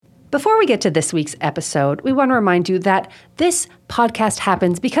Before we get to this week's episode, we want to remind you that this podcast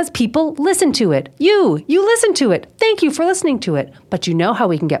happens because people listen to it. You listen to it. Thank you for listening to it. But you know how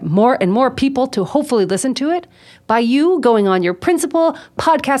we can get more and more people to hopefully listen to it? By you going on your principal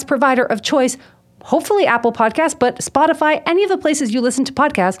podcast provider of choice, hopefully Apple Podcasts, but Spotify, any of the places you listen to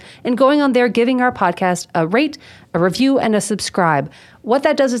podcasts, and going on there, giving our podcast a rate, a review, and a subscribe. What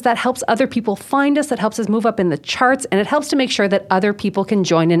that does is that helps other people find us, that helps us move up in the charts, and it helps to make sure that other people can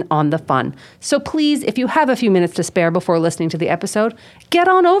join in on the fun. So please, if you have a few minutes to spare before listening to the episode, get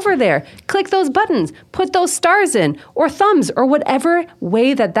on over there. Click those buttons, put those stars in, or thumbs, or whatever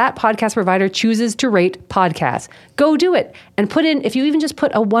way that podcast provider chooses to rate podcasts. Go do it. And put in, if you even just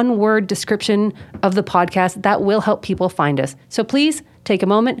put a one-word description of the podcast, that will help people find us. So please, take a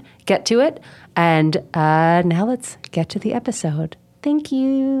moment, get to it, and now let's get to the episode. Thank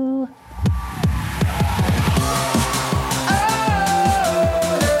you.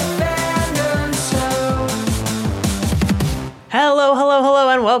 Hello,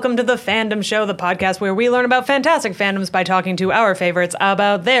 and welcome to The Fandom Show, the podcast where we learn about fantastic fandoms by talking to our favorites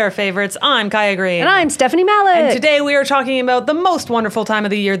about their favorites. I'm Kaya Green. And I'm Stephanie Mallet. And today we are talking about the most wonderful time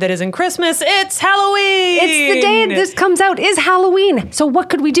of the year that isn't Christmas. It's Halloween! It's the day this comes out is Halloween. So what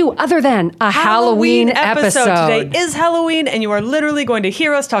could we do other than a Halloween episode? Today is Halloween, and you are literally going to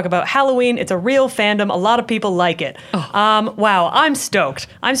hear us talk about Halloween. It's a real fandom. A lot of people like it. Oh. Wow, I'm stoked.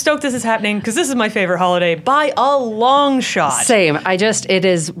 I'm stoked this is happening because this is my favorite holiday by a long shot. Same. It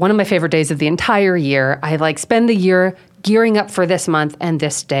is one of my favorite days of the entire year. I spend the year gearing up for this month and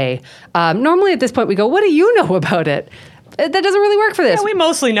this day. Normally at this point we go, what do you know about it? That doesn't really work for this. Yeah, we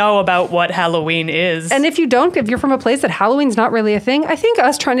mostly know about what Halloween is. And if you're from a place that Halloween's not really a thing, I think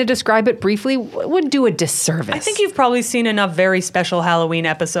us trying to describe it briefly would do a disservice. I think you've probably seen enough very special Halloween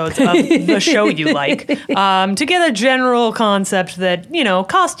episodes of the show you like to get a general concept that,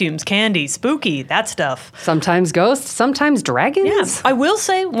 costumes, candy, spooky, that stuff. Sometimes ghosts, sometimes dragons. Yeah. I will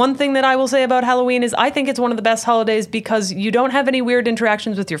say, one thing that I will say about Halloween is I think it's one of the best holidays because you don't have any weird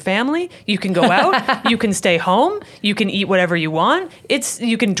interactions with your family. You can go out, you can stay home, you can eat whatever you want.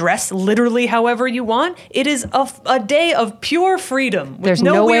 You can dress literally however you want. It is a day of pure freedom with there's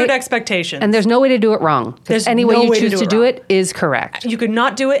no weird way, expectations. And there's no way to do it wrong. There's any way you choose to do it is correct. You could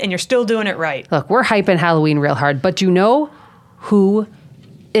not do it and you're still doing it right. Look, we're hyping Halloween real hard, but you know who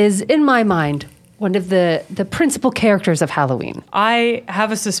is, in my mind, one of the principal characters of Halloween? I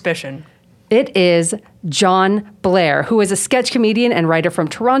have a suspicion. It is John Blair, who is a sketch comedian and writer from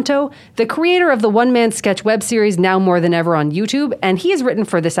Toronto, the creator of the one-man sketch web series Now More Than Ever on YouTube, and he has written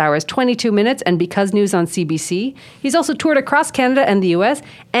for This Hour's 22 Minutes and Because News on CBC. He's also toured across Canada and the US,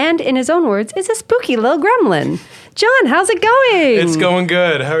 and in his own words, is a spooky little gremlin. John, how's it going? It's going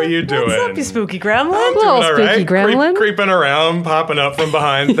good. How are you doing? What's up, you spooky gremlin? Little spooky gremlin. Creeping around, popping up from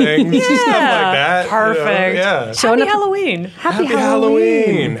behind things, yeah, stuff like that. Perfect. Yeah. Happy Halloween. Happy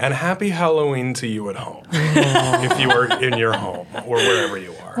Halloween. And happy Halloween to you at home. If you are in your home or wherever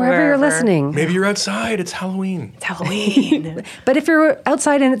you are. Wherever you're listening. Maybe you're outside. It's Halloween. It's Halloween. But if you're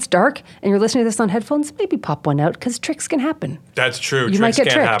outside and it's dark and you're listening to this on headphones, maybe pop one out because tricks can happen. That's true. You Tricks might get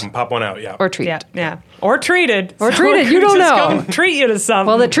can tricked. happen. Pop one out, yeah. Or treated. Yeah. Or treated. Or treated. You don't know. Treat you to something.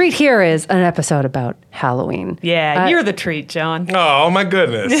 Well, the treat here is an episode about Halloween. Yeah, you're the treat, John. Oh, my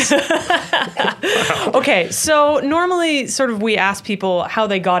goodness. Okay, so normally sort of we ask people how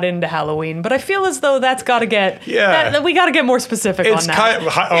they got into Halloween, but I feel as though that's got to get, we got to get more specific on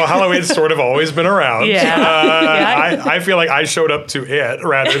that. Halloween's sort of always been around. Yeah. I feel like I showed up to it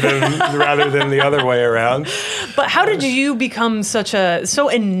rather than the other way around. But how did you become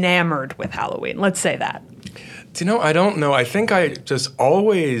so enamored with Halloween? Let's say that. Do you know, I don't know. I think I just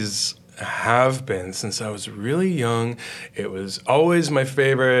always have been since I was really young. It was always my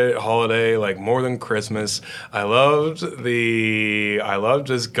favorite holiday, like more than Christmas. I loved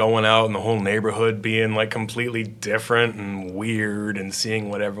just going out and the whole neighborhood being like completely different and weird and seeing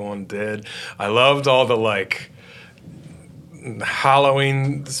what everyone did. I loved all the like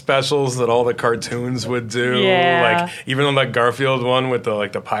Halloween specials that all the cartoons would do. Yeah. Like even on that Garfield one with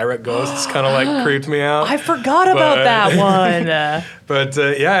the pirate ghosts kind of like creeped me out. I forgot about that one. But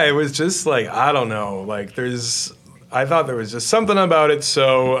yeah, it was just like, I don't know, like I thought there was just something about it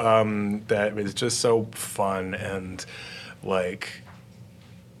that was just so fun and like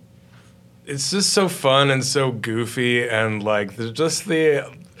it's just so fun and so goofy and like there's just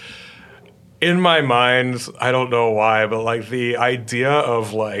in my mind, I don't know why, but like the idea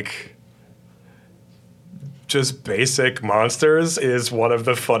of like just basic monsters is one of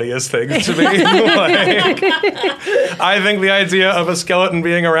the funniest things to me. Like, I think the idea of a skeleton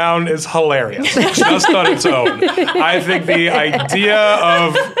being around is hilarious, just on its own. I think the idea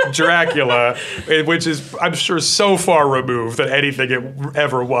of Dracula, which is, I'm sure, so far removed than anything it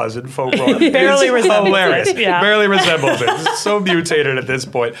ever was in folklore, Barely is resembles hilarious. it. Yeah. Barely resembles it. It's so mutated at this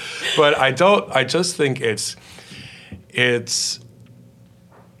point. But I just think it's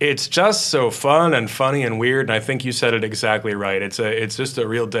just so fun and funny and weird, and I think you said it exactly right. It's just a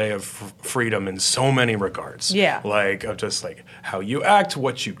real day of freedom in so many regards. Yeah. Like of just like how you act,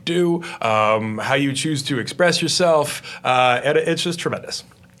 what you do, how you choose to express yourself, and it's just tremendous.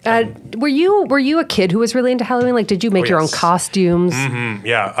 Were you a kid who was really into Halloween? Like, did you make your own yes. costumes?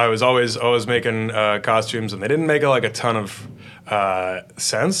 Yeah, I was always making costumes, and they didn't make a ton of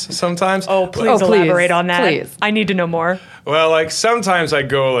sense sometimes. Oh, please elaborate on that. Please. I need to know more. Well, like sometimes I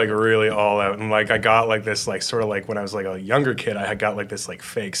go like really all out, and like I got like this like sort of like when I was like a younger kid, I had got like this like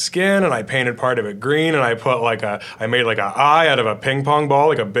fake skin, and I painted part of it green, and I put like I made like an eye out of a ping pong ball,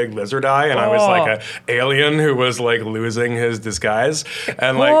 like a big lizard eye, and I was like a alien who was like losing his disguise,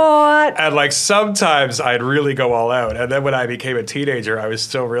 and like What? and like sometimes I'd really go all out, and then when I became a teenager, I was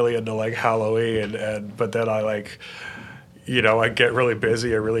still really into like Halloween, and but then I like. I get really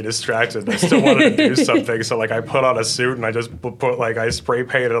busy and really distracted. I still wanted to do something, so like I put on a suit and I just put like I spray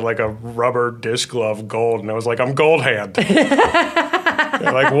painted like a rubber dish glove gold, and I was like, I'm Gold Hand.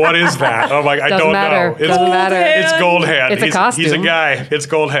 Like, what is that? I'm like, I Doesn't don't matter. know. It's Doesn't matter. It's Gold Hand. It's a He's costume. a guy. It's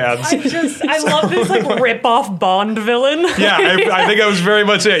Gold Hands. I love this like rip-off Bond villain. Yeah, I think that was very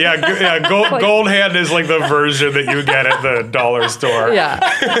much it. Yeah. Gold Hand is like the version that you get at the dollar store. Yeah.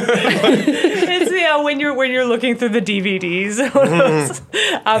 It's when you're looking through the DVDs.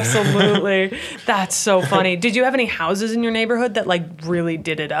 Absolutely. That's so funny. Did you have any houses in your neighborhood that like really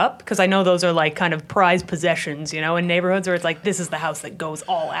did it up? Because I know those are like kind of prized possessions, in neighborhoods where it's like this is the house that goes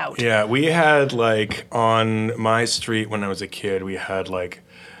all out. Yeah, we had like on my street when I was a kid, we had like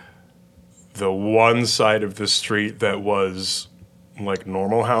the one side of the street that was like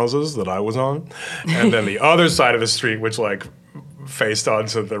normal houses that I was on, and then the other side of the street which like faced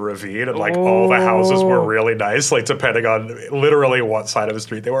onto the ravine, and like all the houses were really nice, like depending on literally what side of the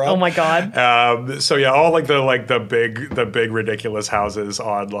street they were on. Oh my God. So yeah, all like the big ridiculous houses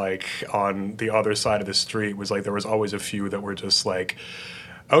on the other side of the street was like there was always a few that were just like,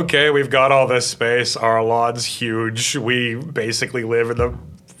 okay, we've got all this space, our lawn's huge, we basically live in the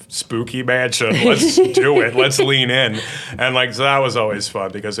spooky mansion, let's do it, let's lean in. And like so that was always fun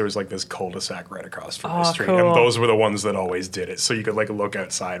because there was like this cul-de-sac right across from the street, cool. and those were the ones that always did it, so you could like look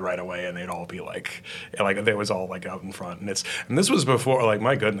outside right away and they'd all be like they was all like out in front, and this was before, like,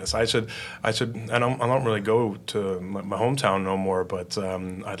 my goodness, I should I don't really go to my hometown no more, but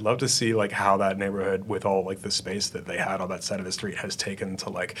I'd love to see like how that neighborhood with all like the space that they had on that side of the street has taken to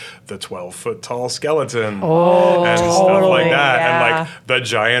like the 12-foot tall skeleton and stuff like that, yeah. and like the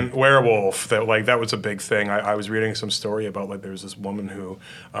giant werewolf that was a big thing. I was reading some story about like there was this woman who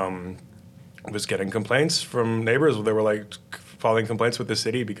was getting complaints from neighbors. They were like filing complaints with the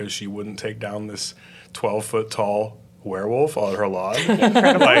city because she wouldn't take down this 12-foot tall werewolf on her lawn.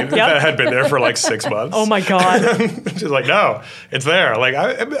 That had been there for like 6 months. Oh my God. She's like, no, it's there. Like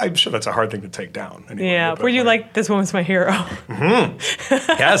I'm sure that's a hard thing to take down. Anyway, Yeah. Were you like, this woman's my hero?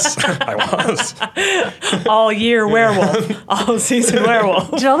 Yes, I was. All year werewolf. All season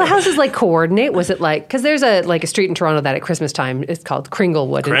werewolf. Did all the houses like coordinate? Was it like, because there's a street in Toronto that at Christmas time is called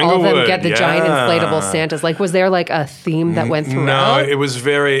Kringlewood, and all of them get the giant inflatable Santas. Like, was there like a theme that went throughout? No, it was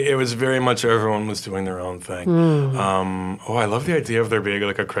very much everyone was doing their own thing. I love the idea of there being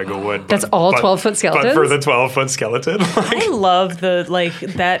like a Kringlewood. That's all 12-foot skeletons? But for the 12-foot skeleton. I love the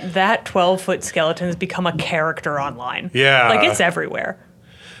that 12-foot skeleton has become a character online. Yeah. Like it's everywhere.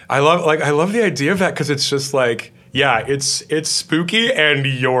 I love the idea of that because it's just like, yeah, it's spooky and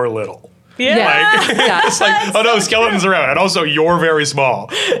you're little. Yeah. Yeah. It's like, oh no, skeletons are out, and also you're very small.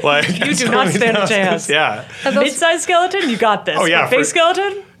 Like You do not stand a chance. Yeah. Mid-sized skeleton, you got this. Oh, yeah, But big for-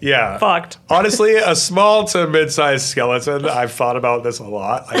 skeleton? Yeah. Fucked. Honestly, a small to mid-sized skeleton, I've thought about this a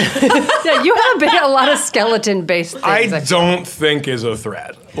lot. Yeah, you have a lot of skeleton-based things. I don't think is a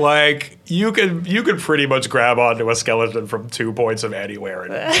threat. Like you could pretty much grab onto a skeleton from 2 points of anywhere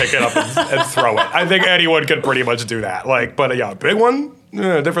and pick it up and throw it. I think anyone could pretty much do that. Like, but yeah, a big one,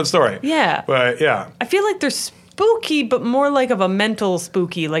 different story. Yeah. But yeah. I feel like there's spooky, but more like of a mental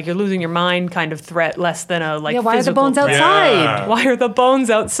spooky, like you're losing your mind kind of threat, less than a like. Yeah, why are the physical bones threat. outside? Yeah. Why are the bones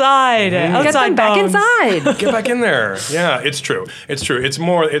outside? Get Outside them back bones. inside. Get back in there. Yeah, it's true. It's true. It's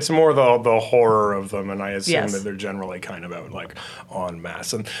more the horror of them, and I assume Yes. that they're generally kind of out like en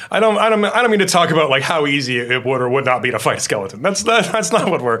masse. And I don't mean to talk about like how easy it would or would not be to fight a skeleton. That's not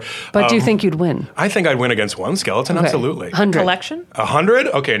what we're. But do you think you'd win? I think I'd win against one skeleton. Okay. Absolutely. 100. Collection? 100?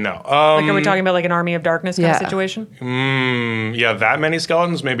 Okay, no. Like, are we talking about like an Army of Darkness kind Yeah. of situation? Yeah, that many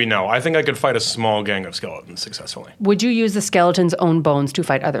skeletons? Maybe no. I think I could fight a small gang of skeletons successfully. Would you use the skeleton's own bones to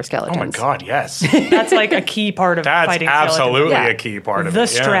fight other Oh skeletons? my God, yes. That's like a key part of That's fighting absolutely Yeah. a key part of The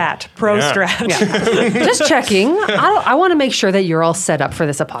it. yeah. strat, pro Yeah. strat. Yeah. Just checking. I want to make sure that you're all set up for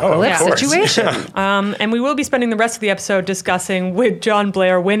this apocalypse course. situation. And we will be spending the rest of the episode discussing would John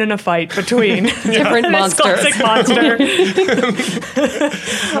Blair win in a fight between Different this monsters. classic monster.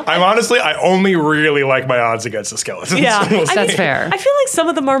 I only really like my odds against the skeletons. Yeah, We'll see. That's fair. I feel like some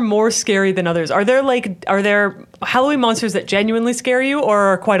of them are more scary than others. Are there Halloween monsters that genuinely scare you, or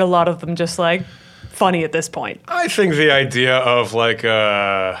are quite a lot of them just like funny at this point? I think the idea of like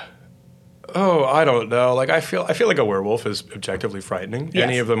I don't know. Like I feel like a werewolf is objectively frightening. Yes.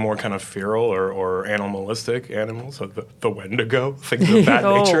 Any of the more kind of feral or animalistic animals, like the Wendigo, things of that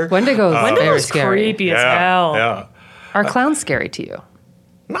Oh, nature. Wendigo's very Wendigo's scary. creepy as hell. Yeah. Are clowns scary to you?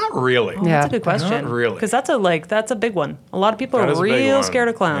 Not really. Yeah. That's a good question. Not really. Because that's a big one. A lot of people That are is a big real one. scared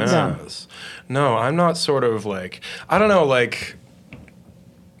of clowns. Yes. No, I'm not sort of like, I don't know, like,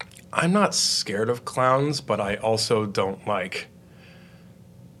 I'm not scared of clowns, but I also don't like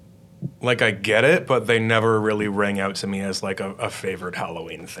I get it, but they never really ring out to me as like a favorite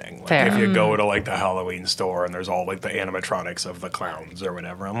Halloween thing. Like Fair. if you go to like the Halloween store and there's all like the animatronics of the clowns or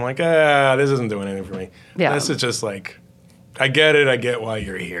whatever, I'm like, this isn't doing anything for me. Yeah. This is just like, I get it, I get why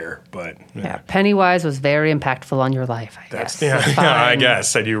you're here, but Yeah. Pennywise was very impactful on your life, I that's guess. yeah, Fine. I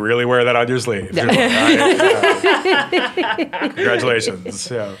guess. And you really wear that on your sleeve. Yeah.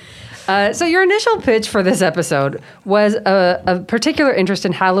 Congratulations. Yeah. So your initial pitch for this episode was a particular interest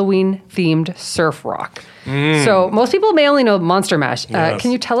in Halloween-themed surf rock. So most people may only know Monster Mash. Yes.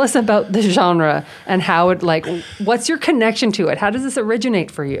 Can you tell us about the genre and how it, like, what's your connection to it? How does this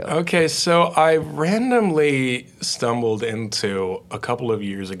originate for you? Okay, so I randomly stumbled into a couple of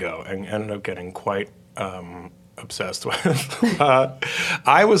years ago and ended up getting quite obsessed with.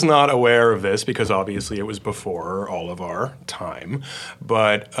 I was not aware of this because obviously it was before all of our time,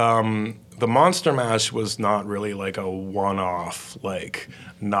 but the Monster Mash was not really like a one-off like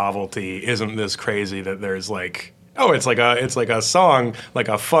novelty. Isn't this crazy that there's like it's like a song, like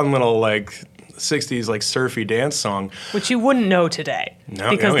a fun little like 60s like surfy dance song. Which you wouldn't know today.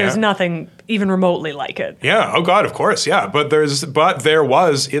 No, because oh, there's yeah. nothing even remotely like it. Yeah. Oh God, of course. Yeah. But there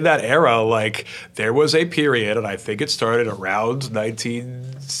was in that era, like there was a period, and I think it started around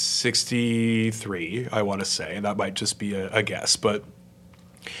 1963. I want to say that might just be a guess, but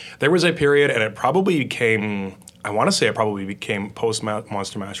there was a period, and it probably became. I want to say it probably became post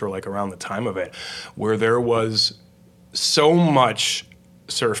Monster Mash or like around the time of it, where there was so much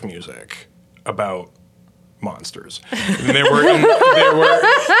surf music about monsters.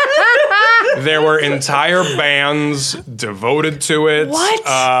 There were entire bands devoted to it. What?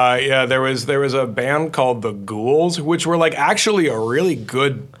 Yeah, there was a band called the Ghouls, which were like actually a really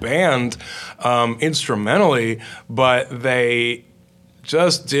good band instrumentally, but they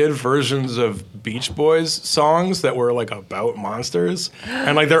just did versions of Beach Boys songs that were like about monsters,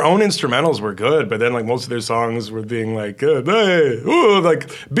 and like their own instrumentals were good, but then like most of their songs were being like, hey, ooh, like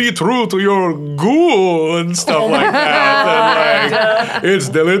be true to your ghoul and stuff like that. And like, it's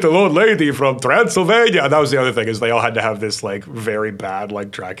the little old lady from Transylvania. And that was the other thing, is they all had to have this like very bad like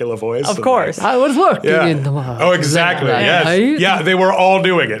Dracula voice. Of and, course. like, I was working yeah. in the wild. Oh, exactly. Yes. Right? Yeah, they were all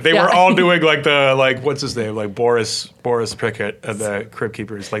doing it. They Yeah. were all doing like the what's his name? Like Boris Pickett and the Crypt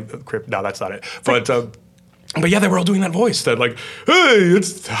Keepers. Like the Crypt. No, that's not it. But yeah, they were all doing that voice. That like, hey,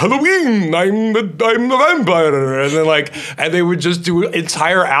 it's Halloween. I'm the vampire. And then like, and they would just do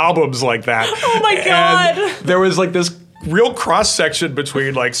entire albums like that. Oh my God. And there was like this real cross section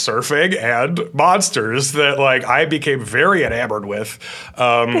between like surfing and monsters that like I became very enamored with.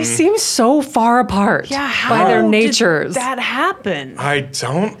 They seem so far apart by their natures. Did that happen? I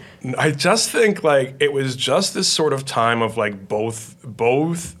just think like it was just this sort of time of like both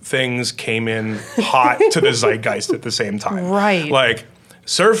things came in hot to the zeitgeist at the same time. Right. Like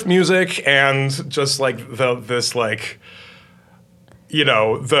surf music and just like the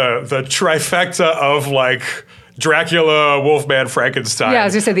trifecta of like Dracula, Wolfman, Frankenstein. Yeah, I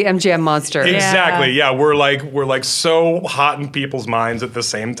was gonna say the MGM monster. Exactly. Yeah, we're like so hot in people's minds at the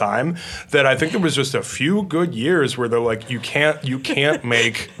same time that I think there was just a few good years where they're like, you can't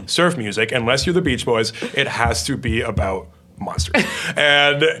make surf music unless you're the Beach Boys. It has to be about monsters.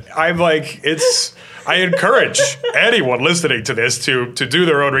 And I'm like, I encourage anyone listening to this to do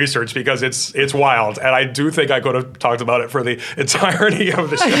their own research because it's wild. And I do think I could have talked about it for the entirety of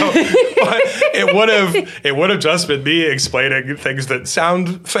the show. But it would have just been me explaining things that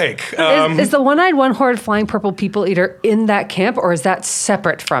sound fake. Is the one-eyed, one-horned flying purple people eater in that camp, or is that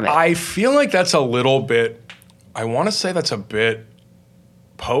separate from it? I feel like that's a little bit, I want to say that's a bit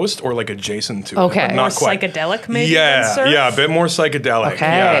post or like adjacent to Okay. it, but More not quite. psychedelic, maybe. Yeah, than surf? yeah, a bit more psychedelic.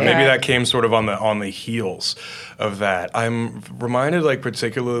 Okay. Yeah, maybe Okay. that came sort of on the heels of that. I'm reminded like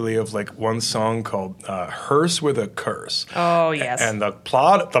particularly of like one song called "Hearse with a Curse." Oh yes. And the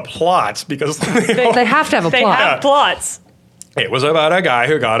plots because They have to have a they plot. have plots. it was about a guy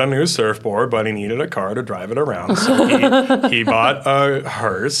who got a new surfboard, but he needed a car to drive it around. So he bought a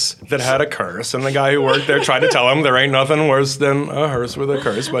hearse that had a curse, and the guy who worked there tried to tell him there ain't nothing worse than a hearse with a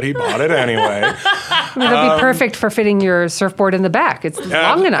curse, but he bought it anyway. I mean, that'd be perfect for fitting your surfboard in the back. It's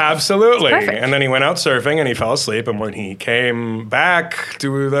long enough. Absolutely. It's perfect. And then he went out surfing and he fell asleep. And when he came back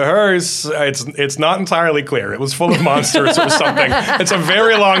to the hearse, it's not entirely clear. It was full of monsters or something. It's a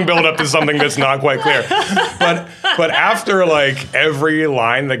very long build-up to something that's not quite clear. But after like every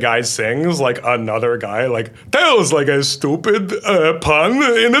line the guy sings, like another guy like tells like a stupid pun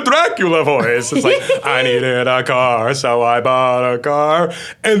in a Dracula voice. It's like, I needed a car, so I bought a car,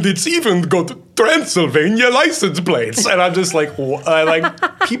 and it's even got Transylvania license plates. And I'm just like,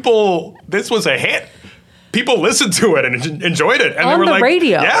 people, this was a hit. People listened to it and enjoyed it. And On they were the like,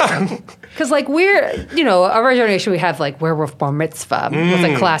 radio. Yeah. Because, like, our generation, we have, like, Werewolf Bar Mitzvah with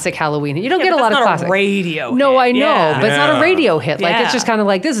a classic Halloween. You don't get a but lot that's of not classic. a radio No, hit. I know, Yeah. but it's not a Yeah. radio hit. Like, it's Yeah. just kind of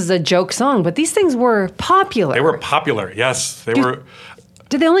like, this is a joke song. But these things were popular. They were popular. Yes. They were.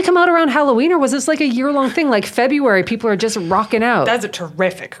 Did they only come out around Halloween, or was this like a year-long thing? Like February, people are just rocking out. That's a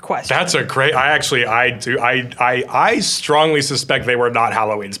terrific question. That's a great. I strongly suspect they were not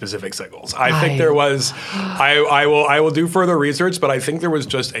Halloween specific singles. I think there was. I will do further research, but I think there was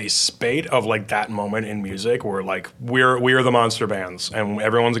just a spate of like that moment in music where like we're the monster bands and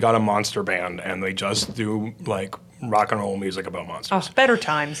everyone's got a monster band and they just do like rock and roll music about monsters. Oh, better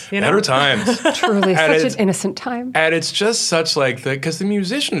times. You know? Better times. Truly And such it's- an innocent time. And it's just such like because the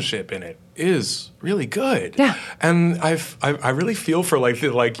musicianship in it is really good. Yeah. And I really feel for like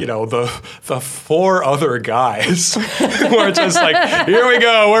the four other guys who are just like, here we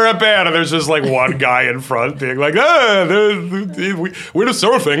go, we're a band, and there's just like one guy in front being like, we're just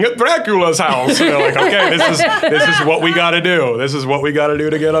surfing at Dracula's house. And they're like, okay, this is what we got to do. This is what we got to do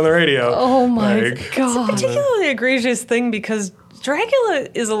to get on the radio. Oh my Like, God. Particularly egregious thing because Dracula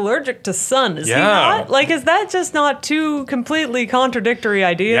is allergic to sun. Is he Yeah. not? Like, is that just not two completely contradictory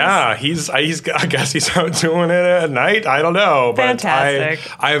ideas? Yeah, I guess he's out doing it at night. I don't know. But Fantastic.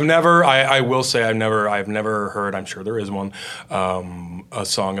 I will say I've never heard, I'm sure there is one, a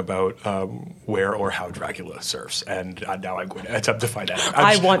song about where or how Dracula surfs. And now I'm going to attempt to find out.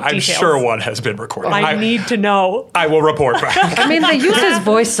 I'm details. sure one has been recorded. I need to know. I will report back. I mean, they use his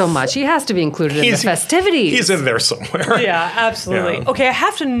voice so much. He has to be included in the festivities. He's in there somewhere. Yeah, absolutely. Yeah. Okay, I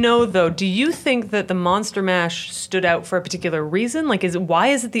have to know though, do you think that the Monster Mash stood out for a particular reason? Like, why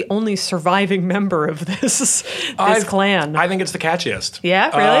is it the only surviving member of this clan? I think it's the catchiest. Yeah,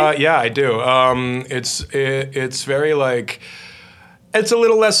 really? Yeah, I do. It's very like. It's a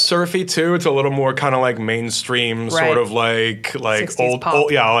little less surfy too. It's a little more kind of like mainstream, Right. sort of like 60s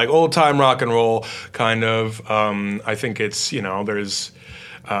pop. like old time rock and roll kind of. I think it's there's.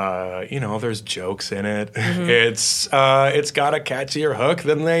 There's jokes in it. Mm-hmm. It's got a catchier hook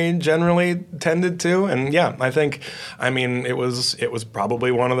than they generally tended to, and yeah, I mean, it was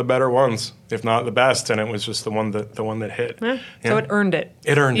probably one of the better ones, if not the best, and it was just the one that hit. So Yeah. it earned it.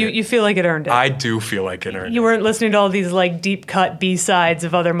 It earned it. You feel like it earned it. I do feel like it earned You it. weren't listening to all these like deep cut B-sides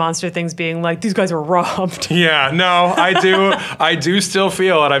of other monster things being like, these guys were robbed. Yeah, no, I do still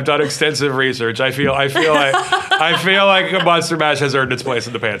feel, and I've done extensive research. I feel like Monster Mash has earned its place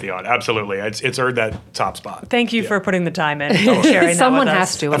in the pantheon. Absolutely, it's earned that top spot. Thank you for putting the time in. and sharing that Someone with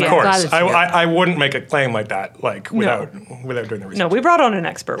has us. to. Of I'm course, glad it's you. I wouldn't make a claim like that without doing the research. No, we brought on an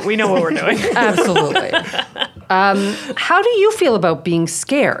expert. We know what we're doing. Absolutely. How do you feel about being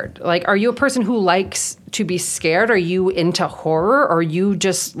scared? Like, are you a person who likes to be scared? Are you into horror? Or are you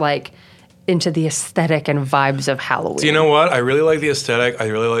just like into the aesthetic and vibes of Halloween? Do you know what? I really like the aesthetic. I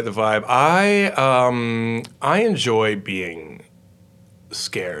really like the vibe. I enjoy being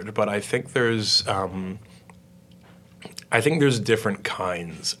scared, but I think there's I think there's different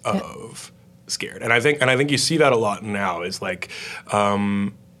kinds of scared, and I think you see that a lot now. Is like,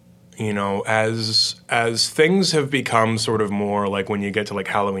 you know, as things have become sort of more like when you get to like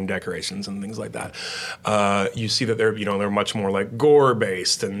Halloween decorations and things like that, you see that they're much more like gore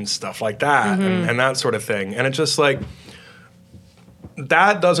based and stuff like that, and that sort of thing, and it's just like.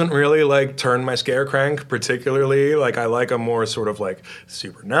 That doesn't really like turn my scare crank particularly. Like I like a more sort of like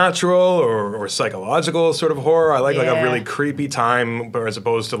supernatural or psychological sort of horror. I like a really creepy time, but as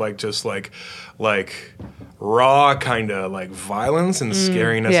opposed to like just like raw kind of like violence and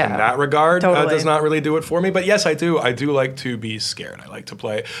scariness in that regard. Totally. Does not really do it for me. But yes, I do like to be scared. I like to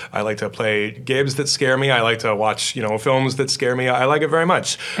play games that scare me. I like to watch, you know, films that scare me. I like it very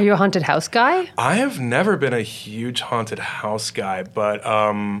much. Are you a haunted house guy? I have never been a huge haunted house guy, but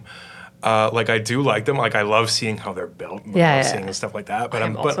like I do like them. Like I love seeing how they're built. And I love seeing stuff like that. But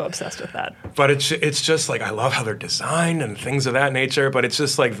I'm also obsessed with that. But it's just like I love how they're designed and things of that nature. But it's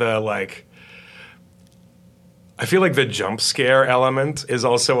just like I feel like the jump scare element is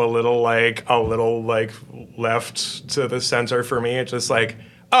also a little like left to the center for me. It's just like,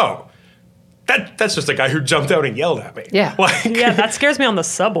 oh, that's just a guy who jumped out and yelled at me. Yeah. Yeah, that scares me on the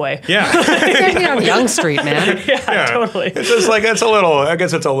subway. Yeah. Scares me on Young Street, man. Yeah, totally. It's just like it's a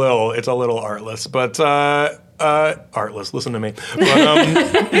little artless, but artless. Listen to me.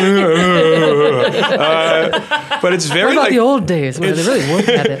 But it's very What about like the old days where they really worked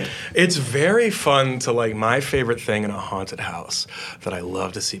at it? it's very fun to like my favorite thing in a haunted house that I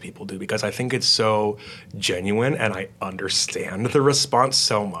love to see people do because I think it's so genuine and I understand the response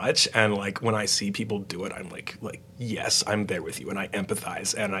so much, and like when I see people do it, I'm like yes, I'm there with you and I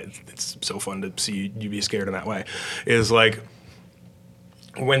empathize, and it's so fun to see you be scared in that way. Is like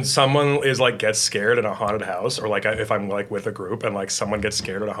when someone is like gets scared in a haunted house, or like if I'm like with a group and like someone gets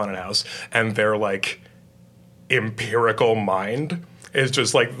scared in a haunted house and their like empirical mind is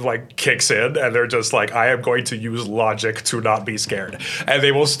just like kicks in and they're just like, I am going to use logic to not be scared. And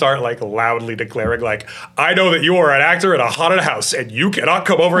they will start like loudly declaring like, I know that you are an actor in a haunted house and you cannot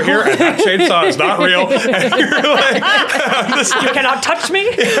come over here and that chainsaw is not real. And you're like, You cannot touch me?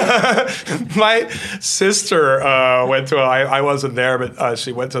 my sister went to, I wasn't there, but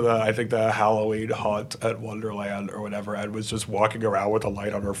she went to the Halloween haunt at Wonderland or whatever, and was just walking around with a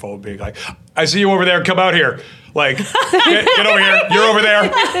light on her phone being like, I see you over there, come out here. Like, get over here. You're over there.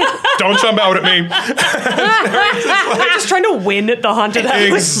 Don't jump out at me. Just trying to win at the haunted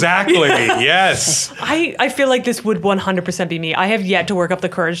house. Exactly. Yes. I feel like this would 100% be me. I have yet to work up the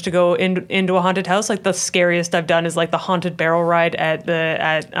courage to go into a haunted house. Like the scariest I've done is like the haunted barrel ride at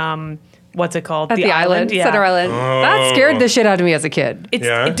what's it called? At the island, Yeah. Center Island. That scared the shit out of me as a kid. It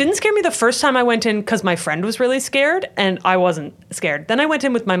didn't scare me the first time I went in because my friend was really scared and I wasn't scared. Then I went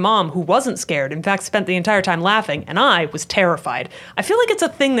in with my mom who wasn't scared. In fact, spent the entire time laughing, and I was terrified. I feel like it's a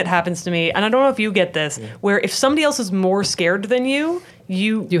thing that happens to me, and I don't know if you get this, where if somebody else is more scared than you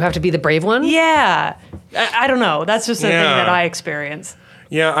have to be the brave one? Yeah. I don't know. That's just a thing that I experience.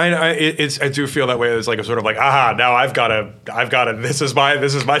 Yeah, I do feel that way. It's like a sort of like, aha, now I've got to. This is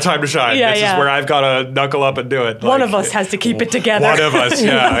my time to shine. Yeah, this is where I've got to knuckle up and do it. One of us has to keep it together. One of us,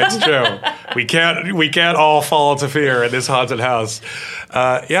 yeah, it's true. We can't all fall to fear in this haunted house.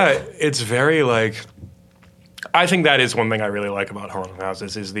 It's very like. I think that is one thing I really like about haunted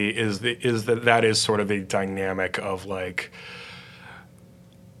houses is that is sort of the dynamic of like,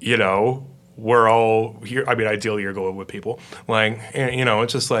 you know. We're all here. I mean, ideally, you're going with people. Like, you know,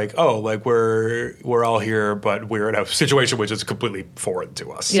 it's just like, oh, like we're all here, but we're in a situation which is completely foreign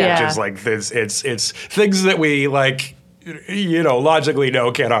to us. Yeah. Which is like this. It's things that we like. You know, logically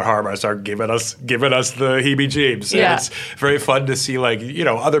no cannot harm us are giving us the heebie-jeebies. Yeah. And it's very fun to see like, you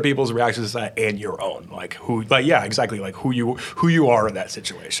know, other people's reactions to that and your own. Like exactly like who you are in that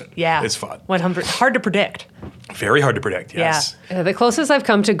situation. Yeah. It's fun. 100 hard to predict. Very hard to predict, yes. Yeah. The closest I've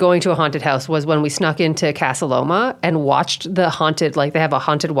come to going to a haunted house was when we snuck into Casa Loma and watched the haunted, like they have a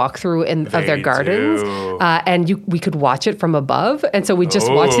haunted walkthrough of their They gardens. do. And we could watch it from above. And so we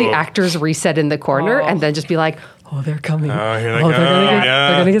just watch the actors reset in the corner and then just be like, oh, they're coming. Oh, you're like,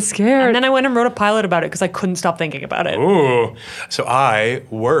 they're going to get scared. And then I went and wrote a pilot about it because I couldn't stop thinking about it. Ooh. So I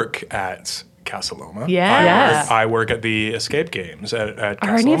work at Casa Loma. Yes. I work at the escape games at Casa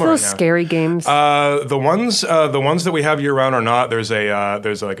Are any of Loma those right now. scary games? The ones that we have year round are not. There's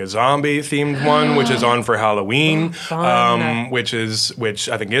like a zombie themed one which is on for Halloween, which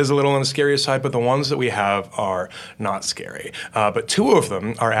I think is a little on the scarier side. But the ones that we have are not scary. But two of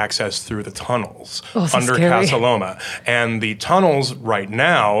them are accessed through the tunnels under scary. Casa Loma, and the tunnels right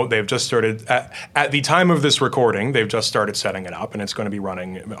now they've just started at the time of this recording. They've just started setting it up, and it's going to be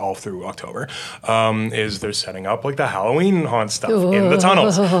running all through October. is they're setting up like the Halloween haunt stuff in the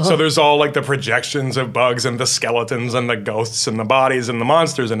tunnels. So there's all like the projections of bugs and the skeletons and the ghosts and the bodies and the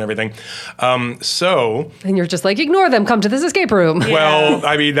monsters and everything. And you're just like, ignore them, come to this escape room. Well,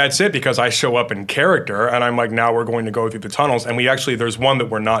 I mean, that's it, because I show up in character and I'm like, now we're going to go through the tunnels. And there's one that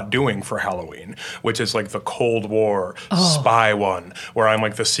we're not doing for Halloween, which is like the Cold War spy one, where I'm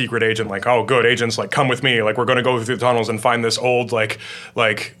like the secret agent, like, oh, good, agents, like, come with me. Like, we're going to go through the tunnels and find this old, like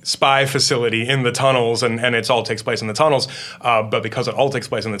spy facility in the tunnels. And it all takes place in the tunnels. But because it all takes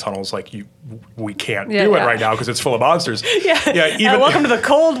place in the tunnels, like, we can't do it right now because it's full of monsters. Welcome to the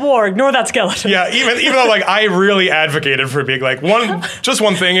Cold War. Ignore that skeleton. Yeah, even though, like, I really advocated for being like, just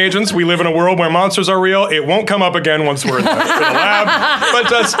one thing, agents, we live in a world where monsters are real. It won't come up again once we're in the lab. But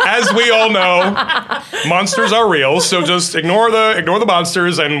just, as we all know, monsters are real, so just ignore the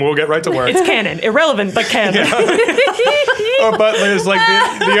monsters and we'll get right to work. It's canon. Irrelevant, but canon. But there's like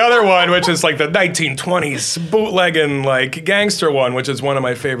the other one, which is like the 1920s bootlegging like gangster one, which is one of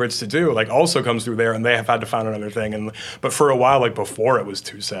my favorites to do. Like, also comes through there, and they have had to find another thing. But for a while, like before it was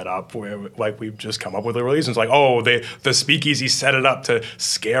too set up, we've just come up with a release. And it's like, oh, the speakeasy set it up to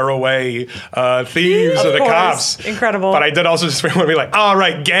scare away thieves or the cops. Incredible. But I did also just want to be like, all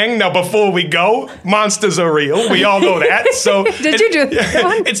right, gang. Now before we go, monsters are real. We all know that. So did you do that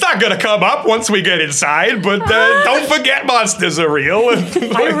one? It's not gonna come up once we get inside, but don't forget monsters are real.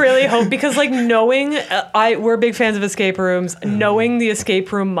 I really hope, because like knowing, we're big fans of escape rooms, knowing the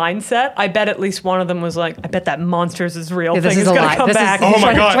escape room mindset, I bet at least one of them was like, I bet that monsters is real thing is going to come back. Oh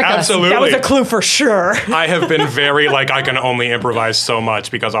my God, absolutely. That was a clue for sure. I have been very like, I can only improvise so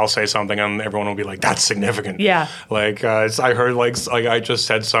much, because I'll say something and everyone will be like, that's significant. Yeah. Like I heard like I just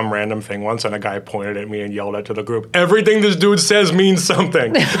said some random thing once and a guy pointed at me and yelled out to the group, everything this dude says means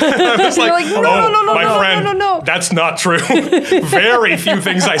something. I was like, no, that's not true. Very few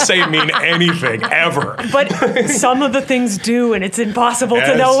things I say mean anything, ever. But some of the things do, and it's impossible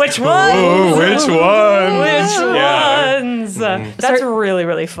to know which ones. Ooh, which ones? Ones? That's really,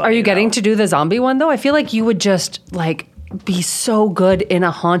 really fun. Are you getting to do the zombie one, though? I feel like you would just, like, be so good in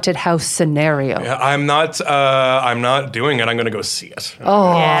a haunted house scenario. Yeah, I'm not doing it. I'm going to go see it.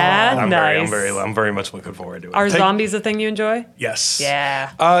 Oh, yeah, nice. I'm very much looking forward to it. Are zombies a thing you enjoy? Yes.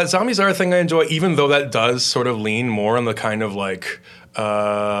 Yeah. Zombies are a thing I enjoy, even though that does sort of lean more on the kind of like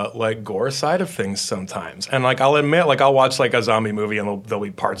gore side of things sometimes. And like, I'll admit, like, I'll watch like a zombie movie and there'll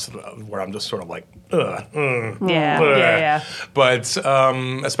be parts where I'm just sort of like, Yeah. But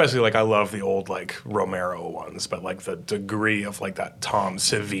especially like, I love the old like Romero ones, but like the degree of like that Tom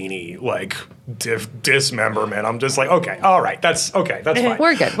Savini like dismemberment, I'm just like, okay, all right, that's fine.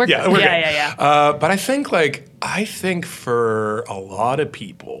 We're good. We're good. Yeah. But I think for a lot of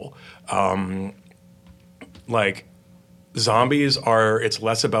people, like, zombies it's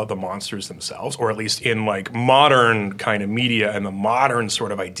less about the monsters themselves, or at least in like modern kind of media and the modern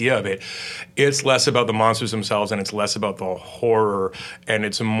sort of idea of it, it's less about the monsters themselves and it's less about the horror, and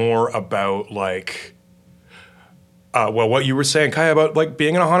it's more about like, what you were saying, Kaya, about like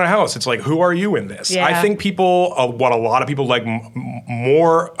being in a haunted house. It's like, who are you in this? Yeah. I think people, what a lot of people like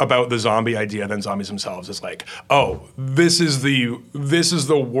more about the zombie idea than zombies themselves is like, oh, this is the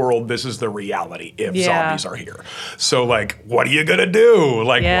world, this is the reality if zombies are here. So like, what are you gonna do?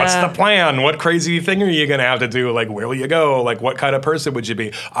 Like, what's the plan? What crazy thing are you gonna have to do? Like, where will you go? Like, what kind of person would you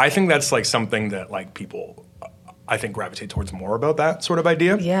be? I think that's like something that like people, I think, gravitate towards more about that sort of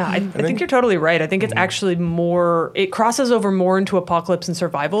idea. Yeah, I think you're totally right. I think it's actually more, it crosses over more into apocalypse and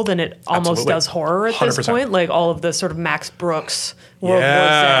survival than it almost does horror at 100%. This point. Like all of the sort of Max Brooks, World War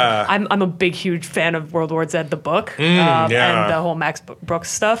Z. I'm a big, huge fan of World War Z, the book, and the whole Max Brooks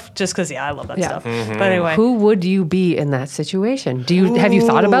stuff, just because, I love that stuff. Mm-hmm. But anyway. Who would you be in that situation? Have you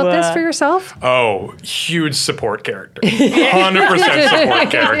thought about this for yourself? Oh, huge support character. 100%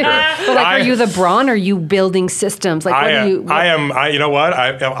 support character. So, like, are you the Brawn? Are you building systems? Like, you know what?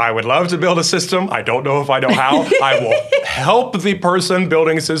 I would love to build a system. I don't know if I know how. I will help the person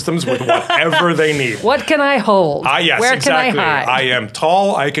building systems with whatever they need. What can I hold? Yes, Where exactly. can I hide? I am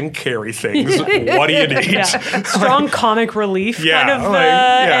tall. I can carry things. What do you need? Strong comic relief kind of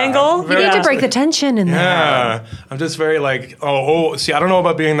angle. You need to break the tension in there. Yeah. I'm just very like, see, I don't know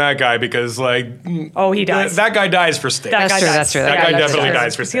about being that guy because like, he dies. That guy dies for stakes. That's true. That guy definitely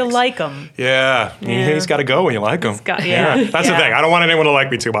dies for stakes. You like him. Yeah. He's got to go when you like him. That's the thing. I don't want anyone to like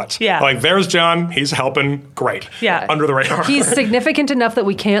me too much. Yeah. Like, there's John. He's helping. Great. Yeah. Under the radar. He's significant enough that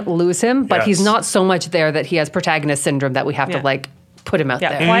we can't lose him, but he's not so much there that he has protagonist syndrome that we have to like put him out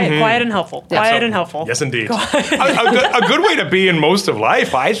Yeah, there. quiet and helpful. Quiet and helpful. Yes, indeed. a good way to be in most of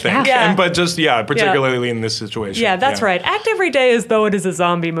life, I think. Yeah. But just particularly in this situation. Yeah, that's right. Act every day as though it is a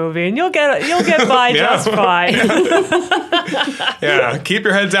zombie movie, and you'll get by just fine. Yeah, keep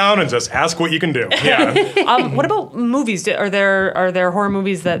your head down and just ask what you can do. Yeah. What about movies? Are there horror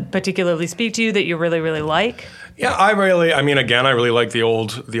movies that particularly speak to you that you really, really like? Yeah, I really like the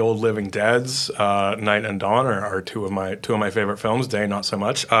old Living Deads. Night and Dawn are two of my favorite films. Day, not so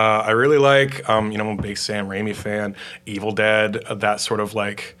much. I really like, I'm a big Sam Raimi fan. Evil Dead, that sort of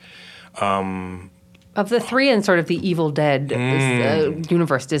like. Of the three in sort of the Evil Dead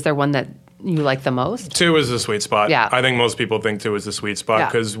universe, is there one that you like the most? 2 is the sweet spot. Yeah. I think most people think 2 is the sweet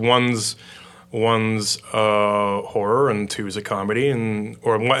spot because one's horror and 2 is a comedy, and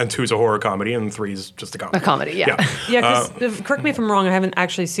 2 is a horror comedy and 3 is just a comedy. A comedy, yeah. Yeah, because correct me if I'm wrong, I haven't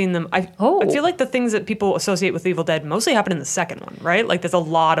actually seen them. I feel like the things that people associate with Evil Dead mostly happen in the second one, right? Like there's a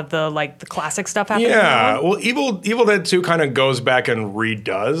lot of the classic stuff happening. Yeah, well, Evil Dead 2 kind of goes back and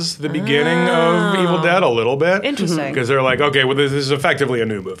redoes the beginning of Evil Dead a little bit. Interesting. Because they're like, okay, well, this is effectively a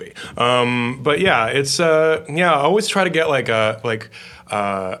new movie. But yeah, it's I always try to get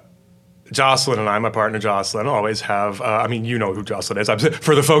Jocelyn and I, my partner Jocelyn, always have. You know who Jocelyn is.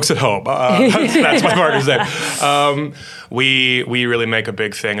 For the folks at home, that's my partner's name. We really make a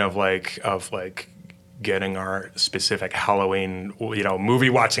big thing of getting our specific Halloween, movie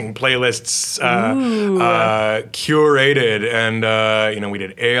watching playlists curated, and we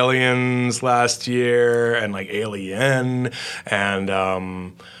did Aliens last year, and Alien,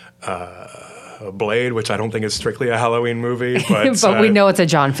 and. Blade, which I don't think is strictly a Halloween movie, but but we know it's a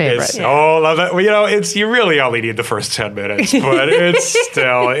John favorite. Love it. Well, you really only need the first 10 minutes, but it's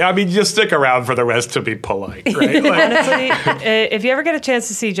still. You stick around for the rest to be polite, right? Honestly, if you ever get a chance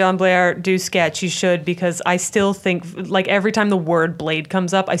to see John Blair do sketch, you should, because I still think every time the word Blade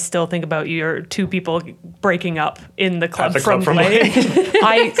comes up, I still think about your 2 people breaking up in the club from Blade.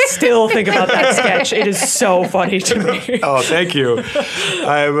 I still think about that sketch. It is so funny to me. Oh, thank you.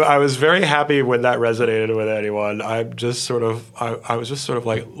 I was very happy when that resonated with anyone. I was just sort of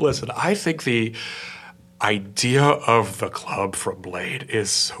like, listen, I think the idea of the club from Blade is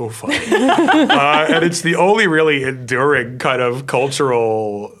so funny. And it's the only really enduring kind of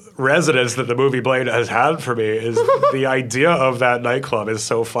cultural resonance that the movie Blade has had for me is the idea of that nightclub is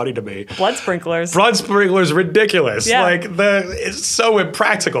so funny to me. Blood sprinklers, ridiculous. Yeah. It's so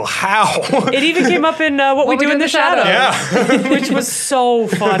impractical. How? It even came up in What We Do in the Shadows, yeah. which was so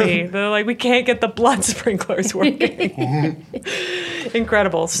funny. They're like, we can't get the blood sprinklers working.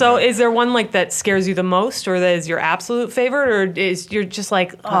 Incredible. So is there one that scares you the most, or that is your absolute favorite, or is you're just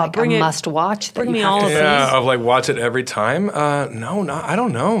bring a it must watch? Bring me all of these. Yeah, of watch it every time. No, I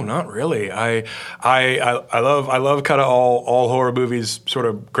don't know. Not really. I love kind of all horror movies, sort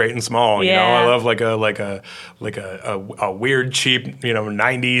of great and small. Yeah. I love a weird cheap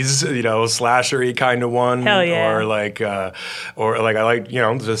 90s slashery kind of one. Hell yeah. Or I like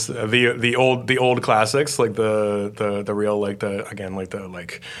just the old classics the real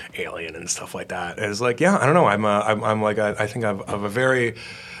the Alien and stuff like that. And it's I don't know. I think I've a very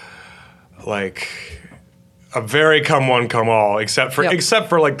a very come one, come all, except for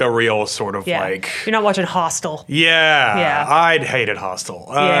the real sort of you're not watching Hostel. Yeah. I'd hated Hostel.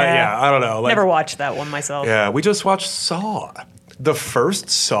 I don't know. Never watched that one myself. Yeah, we just watched Saw. The first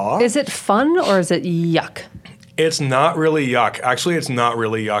Saw. Is it fun or is it yuck? It's not really yuck. Actually, it's not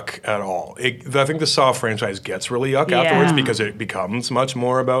really yuck at all. I think the Saw franchise gets really yuck afterwards because it becomes much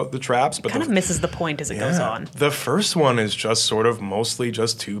more about the traps. But kind of misses the point as it goes on. The first one is just sort of mostly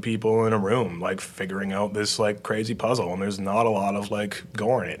just 2 people in a room, figuring out this crazy puzzle, and there's not a lot of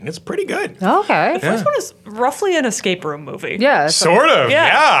gore in it, and it's pretty good. Okay. The first one is roughly an escape room movie. Yeah. Sort of.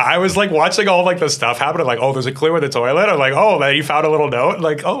 Yeah. I was watching all the stuff happening. There's a clue in the toilet. I'm then you found a little note.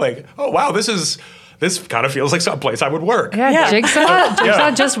 Oh wow, this kind of feels like some place I would work. Yeah.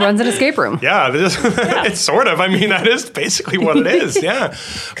 Jigsaw just runs an escape room. Yeah, it's sort of. That is basically what it is. Yeah,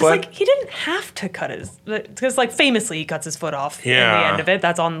 but he didn't have to cut because famously he cuts his foot off at the end of it.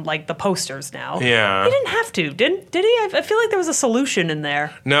 That's on the posters now. Yeah, he didn't have to, did he? I feel like there was a solution in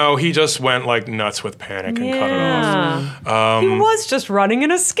there. No, he just went nuts with panic and cut it off. He was just running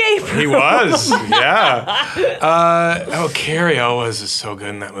an escape room. He was. Yeah. Cary Elwes is so good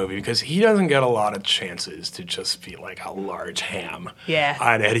in that movie because he doesn't get a lot of chances to just be a large ham. Yeah.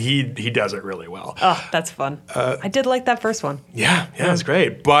 And he does it really well. Oh, that's fun. I did like that first one. Yeah, it's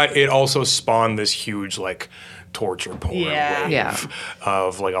great. But it also spawned this huge torture porn Yeah. wave Yeah.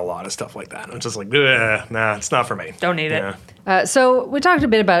 of like a lot of stuff like that. I'm just like, nah, it's not for me. Don't need it. So we talked a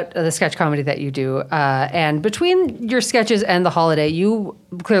bit about the sketch comedy that you do, and between your sketches and the holiday, you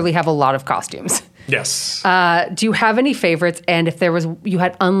clearly have a lot of costumes. Yes. Do you have any favorites? And if you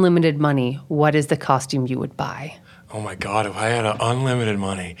had unlimited money, what is the costume you would buy? Oh my God, if I had unlimited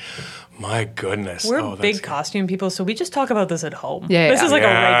money, my goodness. We're big costume people, so we just talk about this at home. Yeah, This yeah. is like Yeah.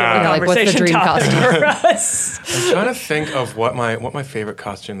 a regular Yeah, like, what's the conversation dream topic costume? for us. I'm trying to think of what my favorite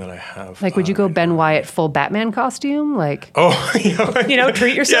costume that I have. Like, would you go Ben Wyatt full Batman costume? Like, Oh, yeah. You know,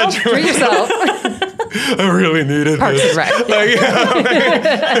 treat yourself. Yeah, treat yourself. I really needed Parks this. and Rec.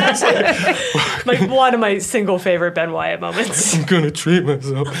 Like one of my single favorite Ben Wyatt moments. I'm gonna treat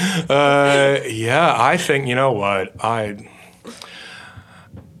myself. Yeah, I think you know what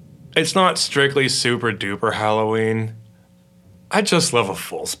It's not strictly super duper Halloween. I just love a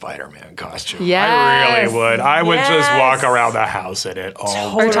full Spider-Man costume. Yes. I really would. I would just walk Yes. around the house in it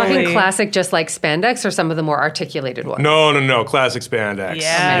all. Are you talking Totally. classic, just like spandex, or some of the more articulated ones? No, classic spandex.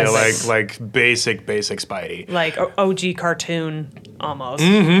 Yes. Yeah, like basic Spidey. Like OG cartoon almost.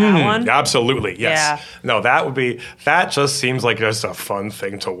 That one. Absolutely, yes. Yeah. No, that just seems like just a fun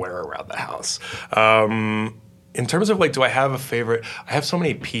thing to wear around the house. In terms of like, do I have a favorite? I have so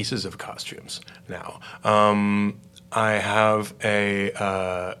many pieces of costumes now. I have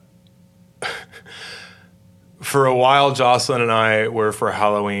for a while, Jocelyn and I were for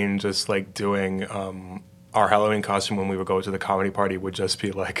Halloween just like doing our Halloween costume when we would go to the comedy party would just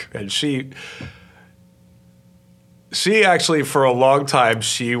be like, and she actually for a long time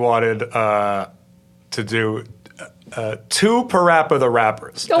she wanted to do two Parappa the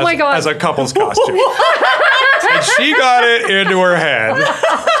Rappers Oh my God. as a couple's costume. And she got it into her head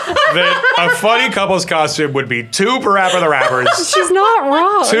that a funny couple's costume would be two Parappa the Rappers, She's not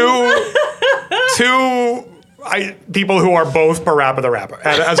wrong. two people who are both Parappa the Rapper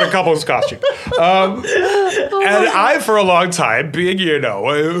as a couple's costume. And I, for a long time, being,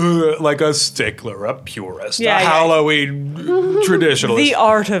 like a stickler, a purist, Yeah, a yeah. Halloween traditionalist. The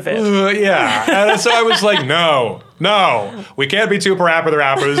art of it. Yeah. And so I was like, no, we can't be two Parappa the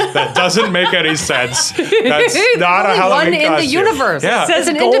Rappers. That doesn't make any sense. That's not a Only Halloween one in the costume. universe. Yeah. Says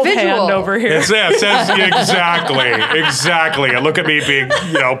an gold individual. hand over here. It says exactly. And look at me being,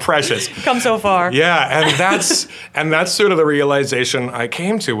 precious. Come so far. Yeah, and that's sort of the realization I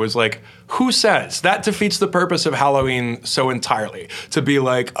came to was like, who says that defeats the purpose of Halloween so entirely? To be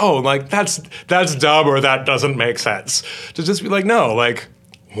like, oh, like that's dumb or that doesn't make sense. To just be like, no, like,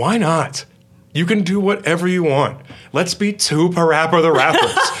 why not? You can do whatever you want. Let's be two Parappa the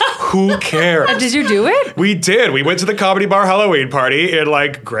Rappers. Who cares? Did you do it? We did. We went to the Comedy Bar Halloween party in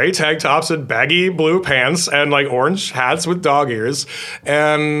like gray tank tops and baggy blue pants and like orange hats with dog ears.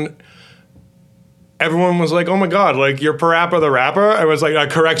 And everyone was like, oh my God, like you're Parappa the Rapper? I was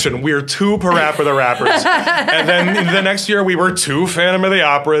like, correction, we're two Parappa the Rappers. And then the next year we were two Phantom of the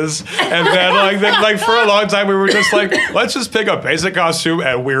Operas. And then like for a long time we were just like, let's just pick a basic costume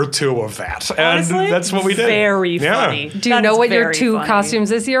and we're two of that. And Honestly, that's what we did. Very Yeah. funny. Do you know what your two costumes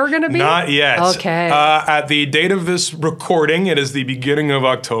this year are going to be? Not yet. Okay. At the date of this recording, it is the beginning of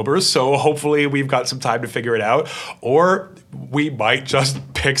October, so hopefully we've got some time to figure it out. Or we might just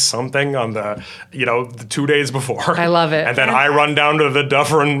pick something on the 2 days before. I love it. And then I run down to the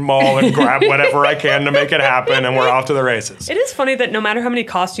Dufferin Mall and grab whatever I can to make it happen, and we're off to the races. It is funny that no matter how many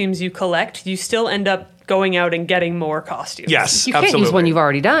costumes you collect, you still end up going out and getting more costumes. Yes, You can't absolutely. use one you've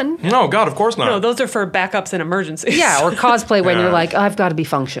already done. No, God, of course not. No, those are for backups and emergencies. Yeah, or cosplay when you're like, oh, I've got to be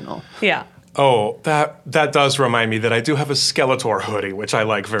functional. Yeah. Oh, that does remind me that I do have a Skeletor hoodie, which I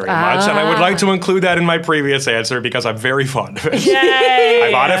like very much, and I would like to include that in my previous answer because I'm very fond of it. Yay!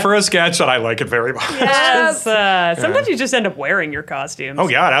 I bought it for a sketch, and I like it very much. Yes. Sometimes you just end up wearing your costumes. Oh,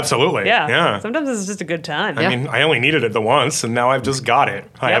 yeah, absolutely. Yeah. Sometimes it's just a good time. I mean, I only needed it the once, and now I've just got it.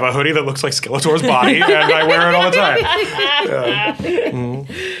 I Yep. have a hoodie that looks like Skeletor's body, and I wear it all the time.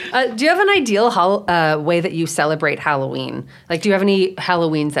 Do you have an ideal way that you celebrate Halloween? Like, do you have any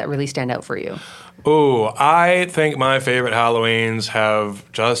Halloweens that really stand out for you? Ooh, I think my favorite Halloweens have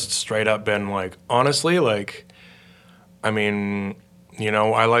just straight up been like, honestly, like, I mean,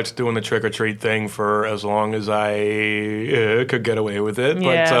 I liked doing the trick-or-treat thing for as long as I could get away with it.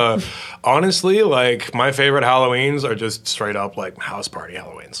 Yeah. But honestly, like, my favorite Halloweens are just straight up, like, house party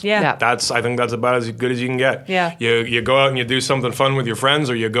Halloweens. Yeah. Yeah. I think that's about as good as you can get. Yeah. You go out and you do something fun with your friends,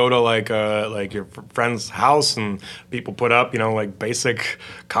 or you go to like your friend's house and people put up, like basic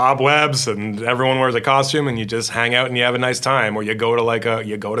cobwebs and everyone wears a costume and you just hang out and you have a nice time. Or you go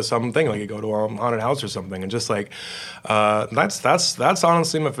to something, like you go to a haunted house or something, and just like that's that's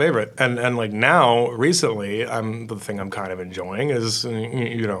honestly my favorite. And like now, recently, the thing I'm kind of enjoying is,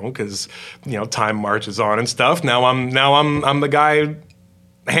 because time marches on and stuff. Now I'm the guy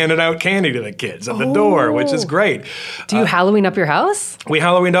handing out candy to the kids at the door, which is great. Do you Halloween up your house? We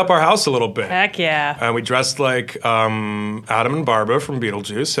Halloweened up our house a little bit. Heck yeah. And we dressed like Adam and Barbara from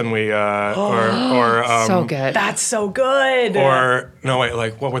Beetlejuice, and we So good. That's so good. or no wait,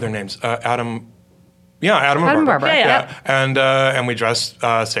 like what were their names? Adam and Adam Barbara. Barbara. Yeah. And we dressed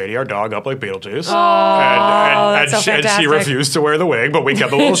Sadie, our dog, up like Beetlejuice. that's so and she fantastic. refused to wear the wig, but we kept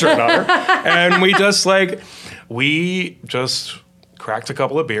the little shirt on her. And we just cracked a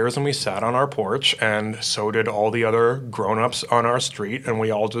couple of beers and we sat on our porch, and so did all the other grown-ups on our street, and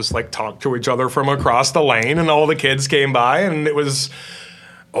we all just like talked to each other from across the lane, and all the kids came by, and it was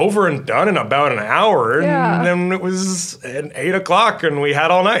over and done in about an hour, and then it was at 8 o'clock, and we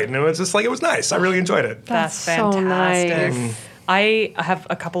had all night, and it was just like, it was nice. I really enjoyed it. That's so fantastic. nice. I have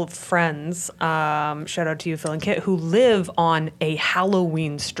a couple of friends, shout out to you, Phil and Kit, who live on a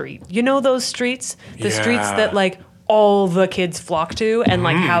Halloween street. You know those streets? The streets Yeah. that like all the kids flock to, and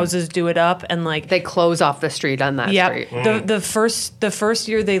like houses do it up, and like They close off the street on that street. the first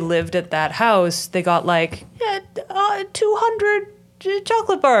year they lived at that house, they got like 200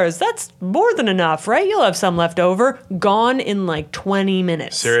 chocolate bars. That's more than enough, right? You'll have some left over. Gone in like 20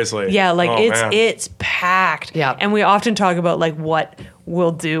 minutes. Seriously? Yeah, like Oh, man. it's packed. Yeah. And we often talk about like what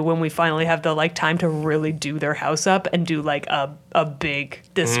we'll do when we finally have the like time to really do their house up and do like a big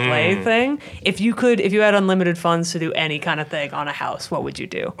display thing. If you had unlimited funds to do any kind of thing on a house, what would you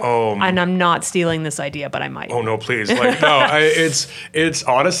do? And I'm not stealing this idea, but I might. Oh no, please! Like no, it's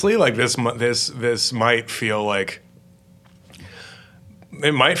honestly like this might feel like.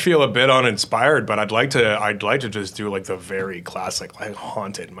 It might feel a bit uninspired, but I'd like to just do like the very classic like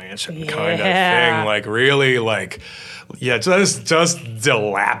haunted mansion kind of thing, like really like just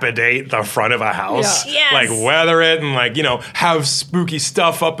dilapidate the front of a house, Yeah. Yes. like weather it, and like have spooky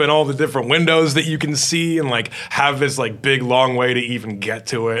stuff up in all the different windows that you can see, and like have this like big long way to even get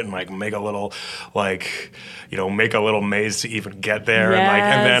to it, and like make a little like. Make a little maze to even get there.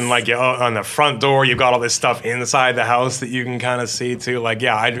 And then on the front door, you've got all this stuff inside the house that you can kind of see too. Like,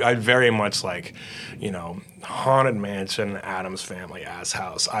 yeah, I'd very much like, haunted mansion, Addams Family ass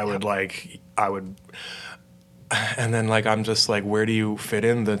house. I would, and then I'm just like, where do you fit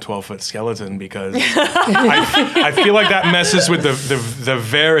in the 12-foot skeleton? Because I feel like that messes with the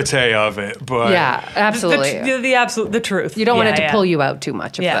verite of it. But Yeah, absolutely. The truth. You don't want it to pull you out too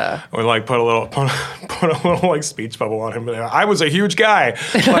much of the... Or put a little like speech bubble on him. I was a huge guy,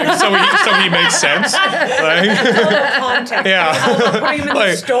 so he makes sense. Context. Yeah. Put him in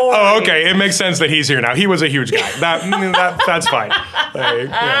the story. Oh, okay. It makes sense that he's here now. He was a huge guy. That's fine.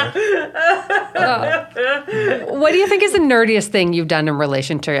 What do you think is the nerdiest thing you've done in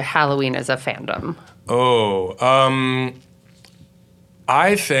relation to Halloween as a fandom?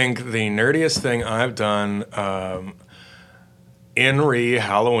 I think the nerdiest thing I've done in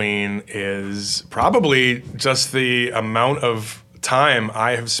Halloween is probably just the amount of time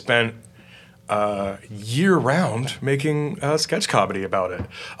I have spent year-round making sketch comedy about it.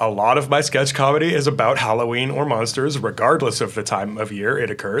 A lot of my sketch comedy is about Halloween or monsters, regardless of the time of year it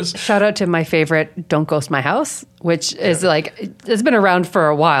occurs. Shout out to my favorite Don't Ghost My House, which is it's been around for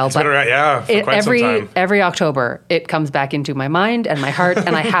a while. It's been around, for quite some time. Every October, it comes back into my mind and my heart,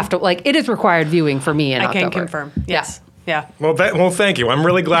 and I have to, it is required viewing for me in October. I can confirm. Yes. Yeah. Well, thank you. I'm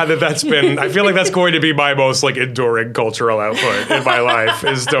really glad that's been. I feel like that's going to be my most enduring cultural output in my life.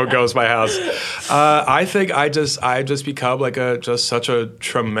 Is Don't Ghost My House. I think I just become just such a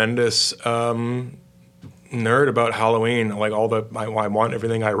tremendous nerd about Halloween. I want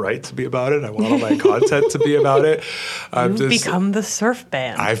everything I write to be about it. I want all my content to be about it. You've become the surf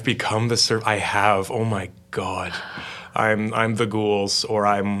band. I've become the surf. I have. Oh my God. I'm the Ghouls, or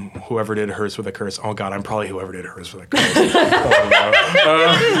I'm whoever did Hers with a Curse. Oh God, I'm probably whoever did Hers with a Curse.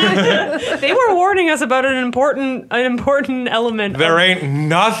 They were warning us about an important element. There ain't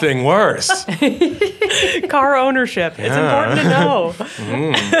nothing worse. Car ownership. It's important to know.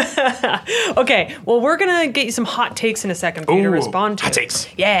 Okay, well, we're gonna get you some hot takes in a second for you to respond to. Hot takes.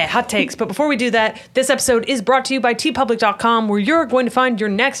 Yeah, hot takes. But before we do that, this episode is brought to you by tpublic.com, where you're going to find your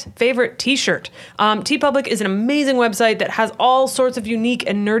next favorite t-shirt. TeePublic is an amazing website that has all sorts of unique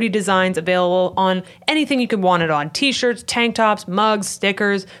and nerdy designs available on anything you could want it on. T-shirts, tank tops, mugs,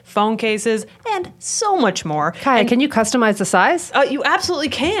 stickers, phone cases. boxes, and so much more. Kaya, can you customize the size? You absolutely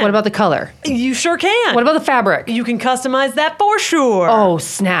can. What about the color? You sure can. What about the fabric? You can customize that for sure. Oh,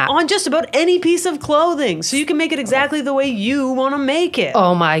 snap. On just about any piece of clothing, so you can make it exactly the way you want to make it.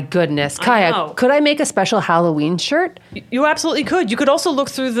 Oh my goodness. Kaya, know. could I make a special Halloween shirt? You absolutely could. You could also look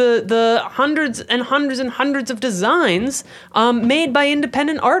through the hundreds and hundreds and hundreds of designs made by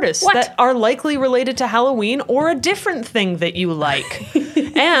independent artists that are likely related to Halloween or a different thing that you like.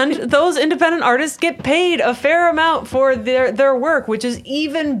 And those independent artists get paid a fair amount for their work, which is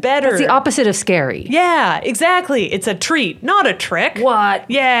even better. It's the opposite of scary. Yeah, exactly. It's a treat, not a trick. What?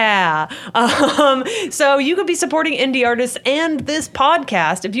 Yeah. So you could be supporting indie artists and this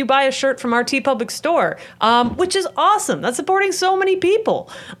podcast if you buy a shirt from our TeePublic store, which is awesome. That's supporting so many people.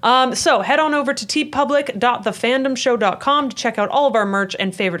 So head on over to teepublic.thefandomshow.com to check out all of our merch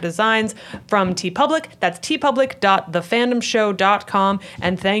and favorite designs from TeePublic. That's teepublic.thefandomshow.com.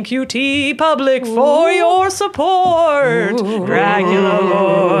 And thank you, TeePublic, for your support. Dracula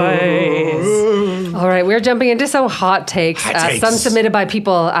Boys. All right, we're jumping into some hot takes. Hot takes. Some submitted by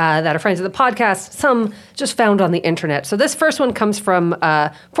people that are friends of the podcast, some just found on the internet. So this first one comes from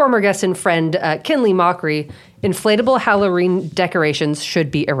former guest and friend Kinley Mockery. Inflatable Halloween decorations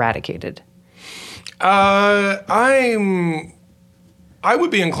should be eradicated. I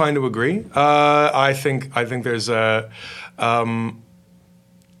would be inclined to agree. I think there's a.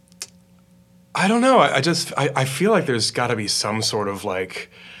 I don't know. I feel like there's got to be some sort of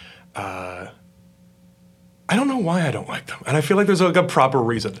like. I don't know why I don't like them, and I feel like there's like a proper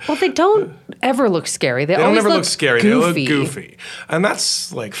reason. Well, they don't ever look scary. They They don't always ever look look scary. Goofy. They look goofy, and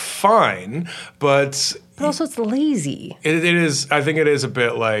that's like fine, but. But also, it's lazy. It is. I think it is a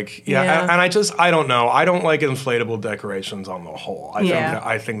bit like Yeah. and I don't know. I don't like inflatable decorations on the whole.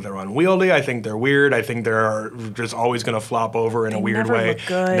 I think they're unwieldy. I think they're weird. I think they're just always going to flop over in a weird never way. look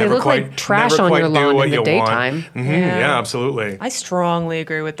good. They Never look like trash on your do lawn what in the you daytime. Want. Yeah, absolutely. I strongly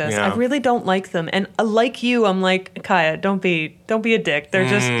agree with this. Yeah. I really don't like them. And like you, I'm like, Kaya, don't be a dick. They're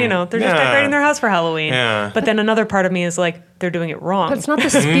just, they're just Yeah. decorating their house for Halloween. Yeah. But then another part of me is like, they're doing it wrong. But it's not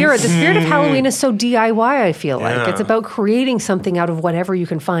the spirit. The spirit of Halloween is so DIY, I feel like. Yeah. It's about creating something out of whatever you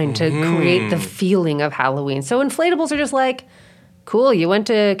can find to create the feeling of Halloween. So inflatables are just like, cool, you went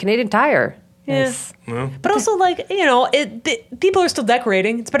to Canadian Tire. Yes. But also like, people are still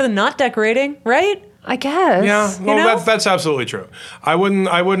decorating. It's better than not decorating, right? I guess. Yeah, well, know? that's absolutely true. I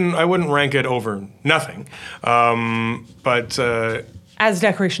wouldn't rank it over nothing, but. As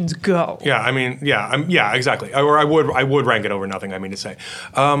decorations go. Yeah, I mean, yeah, exactly. Or I would rank it over nothing. I mean to say.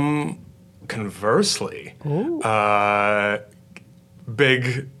 Conversely,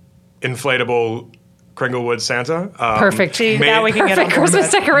 big inflatable Kringlewood Santa. Perfect. Now we can get on Perfect board with Christmas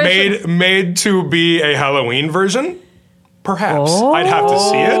it. decoration. Made to be a Halloween version. Perhaps I'd have to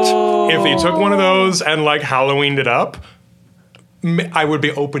see it if they took one of those and like Halloweened it up. I would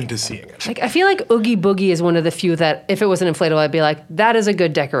be open to seeing it. Like, I feel like Oogie Boogie is one of the few that, if it was an inflatable, I'd be like, that is a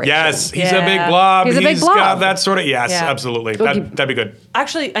good decoration. Yes, he's a Yeah. big blob. He's a big blob. got that sort of. Yes, Yeah. absolutely. Oogie- That'd be good.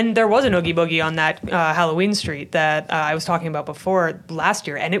 Actually, and there was an Oogie Boogie on that Halloween street that I was talking about before last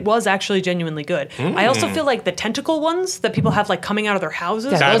year, and it was actually genuinely good. I also feel like the tentacle ones that people have like coming out of their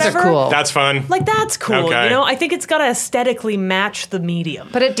houses. Yeah, or those are whatever, cool. That's fun. Like that's cool. Okay. You know, I think it's got to aesthetically match the medium.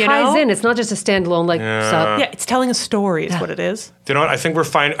 But it you ties know? in. It's not just a standalone, like, sub. Yeah, it's telling a story. Is what it is. You know what? I think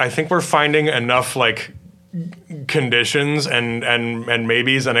we're finding enough like conditions and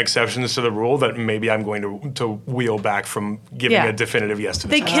maybes and exceptions to the rule that maybe I'm going to wheel back from giving Yeah. a definitive yes to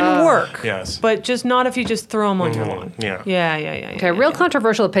this. They can work. Yes. But just not if you just throw them on your lawn. Yeah. Yeah. Okay, real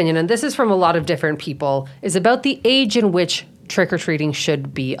controversial opinion, and this is from a lot of different people, is about the age in which trick-or-treating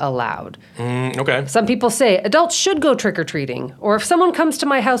should be allowed. Okay. Some people say adults should go trick-or-treating, or if someone comes to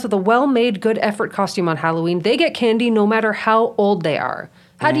my house with a well-made, good-effort costume on Halloween, they get candy no matter how old they are.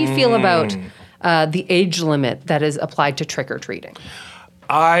 How do you feel about the age limit that is applied to trick-or-treating?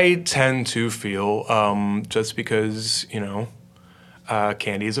 I tend to feel just because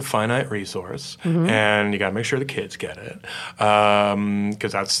candy is a finite resource, and you got to make sure the kids get it,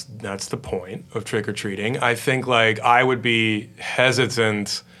 because that's the point of trick or treating. I think like I would be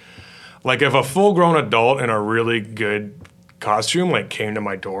hesitant, like if a full-grown adult in a really good costume like came to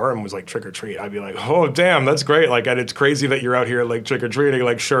my door and was like trick or treat, I'd be like, oh damn, that's great. Like, and it's crazy that you're out here like trick or treating.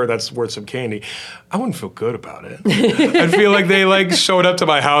 Like, sure, that's worth some candy. I wouldn't feel good about it. I'd feel like they like showed up to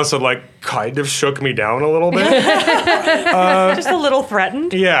my house and like kind of shook me down a little bit. Just a little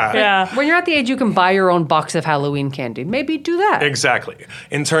threatened. Yeah. Yeah. When you're at the age you can buy your own box of Halloween candy, maybe do that. Exactly.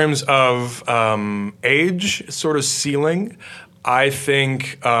 In terms of age sort of ceiling, I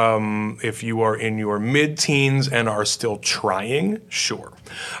think if you are in your mid-teens and are still trying, sure.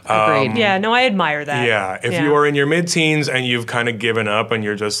 Agreed. Yeah, no, I admire that. Yeah, if you are in your mid-teens and you've kind of given up and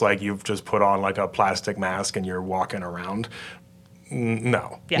you're just like, you've just put on like a plastic mask and you're walking around,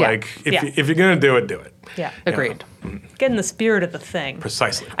 no. Yeah. Like, if, Yeah. if you're going to do it, do it. Yeah. Agreed. Get in the spirit of the thing.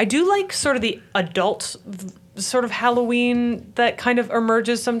 Precisely. I do like sort of the adult sort of Halloween that kind of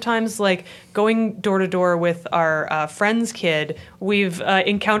emerges sometimes, like going door to door with our friend's kid. We've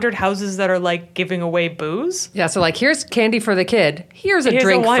encountered houses that are like giving away booze. Yeah, so like, here's candy for the kid. Here's a Here's a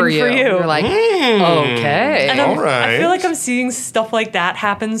drink wine for you. for you. You're like, okay. And All I feel right. like I'm seeing stuff like that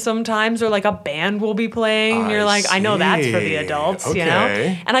happen sometimes, or like a band will be playing. And you're like, I know that's for the see. adults, you know?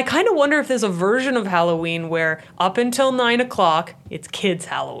 Okay. And I kind of wonder if there's a version of Halloween where up until 9 o'clock, it's kids'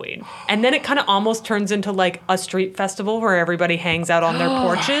 Halloween. And then it kind of almost turns into like a street festival where everybody hangs out on their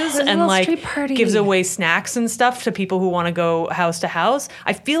porches There's a and little like street party. gives away snacks and stuff to people who want to go house to house.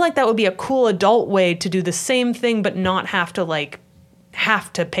 I feel like that would be a cool adult way to do the same thing, but not have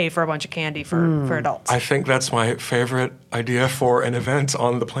to pay for a bunch of candy for adults. I think that's my favorite idea for an event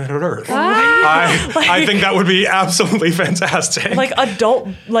on the planet Earth. Ah. I think that would be absolutely fantastic. Like adult,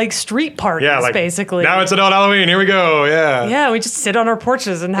 like street parties, yeah, like basically. now it's adult Halloween. Here we go. Yeah. Yeah, we just sit on our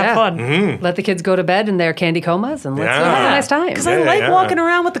porches and have Yeah. fun. Let the kids go to bed in their candy comas and let's Yeah. have a nice time. Because Yeah, I like yeah. walking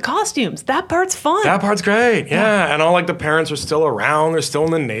around with the costumes. That part's fun. That part's great. Yeah. And all like the parents are still around. They're still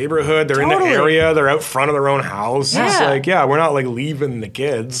in the neighborhood. They're in Totally. the area. They're out front of their own house. It's Yeah. like, we're not like leaving the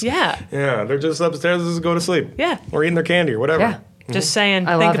kids. Yeah. Yeah. They're just upstairs to go to sleep. Yeah. Or eating their candy or whatever. Yeah. Just saying,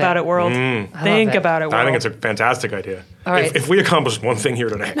 I think love about it. it, world. Mm. Think it. about it, world. I think it's a fantastic idea. All right. If we accomplish one thing here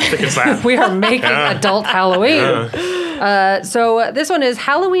today, I think it's that. We are making adult Halloween. So this one is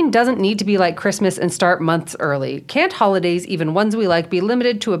Halloween doesn't need to be like Christmas and start months early. Can't holidays, even ones we like, be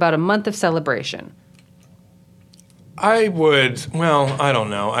limited to about a month of celebration? I don't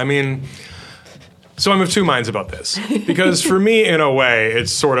know. I mean, so I'm of two minds about this because for me, in a way,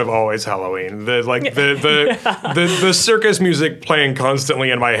 it's sort of always Halloween. The circus music playing constantly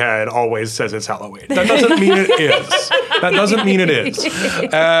in my head always says it's Halloween. That doesn't mean it is. That doesn't mean it is.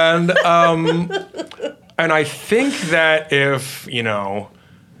 And I think that if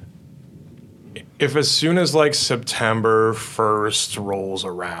as soon as like September 1st rolls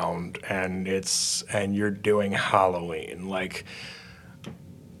around and you're doing Halloween, like,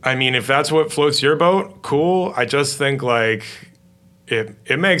 I mean, if that's what floats your boat, cool. I just think like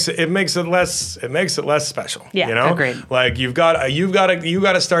it makes it less special. Yeah, you know, agreed. Like you got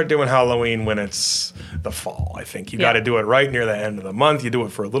to start doing Halloween when it's the fall. I think you got to do it right near the end of the month. You do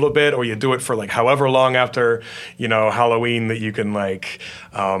it for a little bit, or you do it for like however long after Halloween that you can like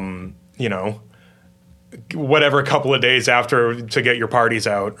whatever couple of days after to get your parties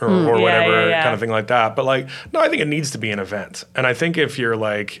out or whatever kind of thing like that. But like, no, I think it needs to be an event. And I think if you're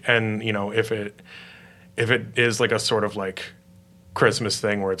like, and if it is like a sort of like Christmas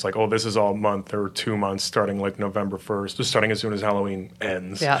thing where it's like, oh, this is all month or 2 months starting like November 1st, just starting as soon as Halloween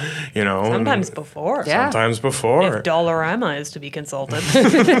ends. Yeah. Sometimes before. Yeah. Sometimes before. If Dollarama is to be consulted.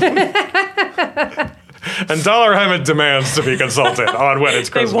 And Dollarama demands to be consulted on when it's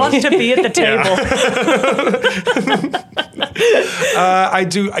They Christmas. want to be at the table. I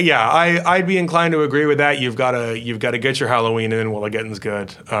do. Yeah, I'd be inclined to agree with that. You've got to get your Halloween in while the getting's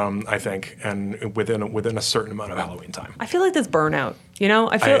good. I think, and within a certain amount of Halloween time. I feel like this burnout.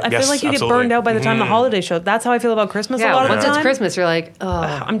 I feel yes, like you get absolutely. burned out by the time the holiday show. That's how I feel about Christmas a Yeah, lot of once the it's time. Christmas, you're like, oh.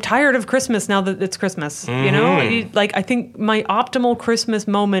 I'm tired of Christmas now that it's Christmas. Like I think my optimal Christmas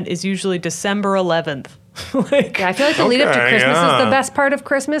moment is usually December 11th. Yeah, I feel like the lead up to Okay, Christmas is yeah. the best part of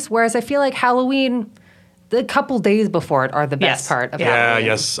Christmas, whereas I feel like Halloween, the couple days before it are the best Yes. part of Yeah. Yeah. Halloween.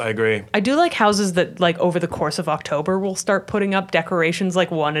 Yes, I agree. I do like houses that like over the course of October will start putting up decorations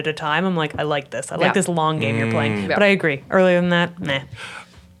like one at a time. I'm like, I like this. I like Yeah. this long game you're playing. Yeah. But I agree. Earlier than that, meh.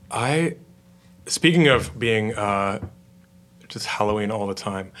 Speaking of being just Halloween all the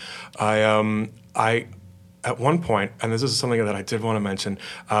time, I at one point, and this is something that I did want to mention,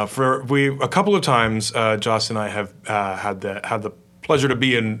 a couple of times, Joss and I have had the pleasure to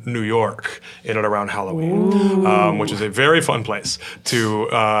be in New York in and around Halloween, which is a very fun place to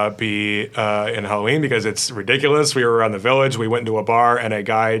be in Halloween because it's ridiculous. We were around the Village. We went into a bar, and a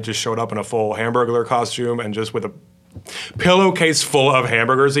guy just showed up in a full Hamburglar costume and just with a pillowcase full of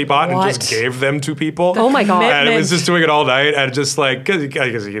hamburgers he bought and just What? gave them to people. Oh my God. And it was Commitment. just doing it all night and just like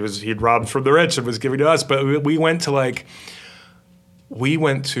because he'd robbed from the rich and was giving to us. But we went to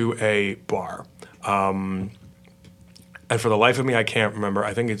a bar, and for the life of me I can't remember.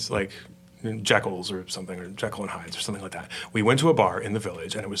 I think it's like Jekyll's or something, or Jekyll and Hyde's or something like that. We went to a bar in the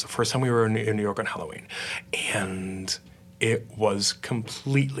Village, and it was the first time we were in New York on Halloween, and it was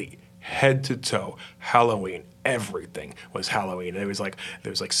completely head to toe Halloween. Everything was Halloween. There was like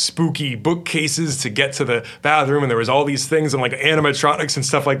spooky bookcases to get to the bathroom, and there was all these things and like animatronics and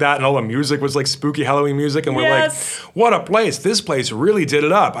stuff like that, and all the music was like spooky Halloween music, and we're like, what a place. This place really did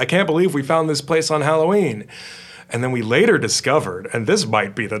it up. I can't believe we found this place on Halloween. And then we later discovered, and this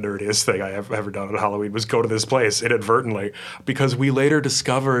might be the nerdiest thing I have ever done on Halloween, was go to this place inadvertently, because we later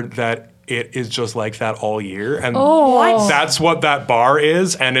discovered that it is just like that all year. And that's what that bar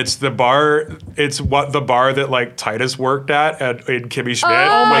is. And it's the bar that like Titus worked at in Kimmy Schmidt.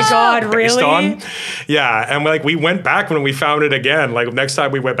 Oh my God, really? On. Yeah. And like we went back when we found it again. Like next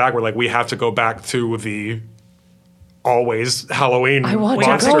time we went back, we're like, we have to go back to the always Halloween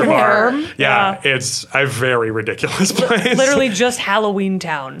monster bar. Yeah, it's a very ridiculous place. Literally just Halloween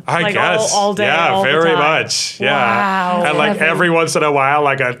town. I guess. All day, all very the time. much. Yeah. Wow. And like every once in a while,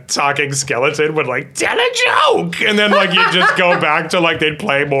 like a talking skeleton would like tell a joke. And then like you just go back to like they'd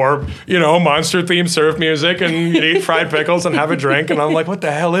play more, monster themed surf music, and you'd eat fried pickles and have a drink. And I'm like, what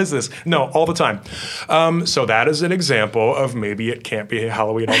the hell is this? No, all the time. So that is an example of maybe it can't be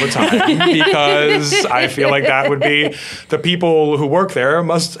Halloween all the time, because I feel like that would be the people who work there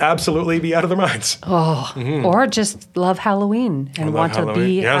must absolutely be out of their minds. Or just love Halloween and want to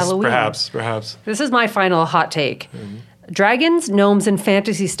be Halloween. Perhaps. This is my final hot take. Dragons, gnomes, and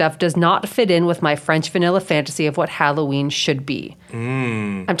fantasy stuff does not fit in with my French vanilla fantasy of what Halloween should be.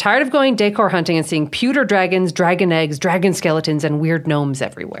 I'm tired of going decor hunting and seeing pewter dragons, dragon eggs, dragon skeletons, and weird gnomes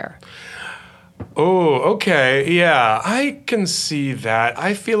everywhere. Oh, okay. Yeah, I can see that.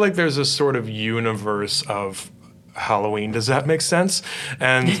 I feel like there's a sort of universe of Halloween. Does that make sense?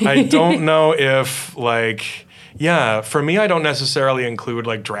 And I don't know if for me, I don't necessarily include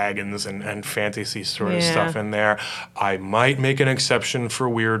like dragons and fantasy sort of stuff in there. I might make an exception for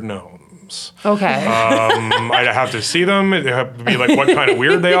weird gnomes. Okay. I'd have to see them. It'd have to be like what kind of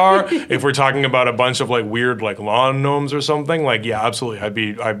weird they are. If we're talking about a bunch of like weird like lawn gnomes or something, like absolutely,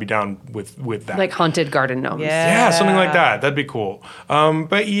 I'd be down with that. Like haunted garden gnomes. Yeah, something like that. That'd be cool.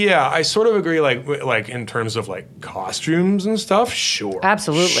 But yeah, I sort of agree. Like in terms of like costumes and stuff, sure,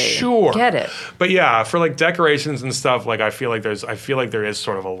 absolutely, sure, get it. But yeah, for like decorations and stuff, like I feel like there is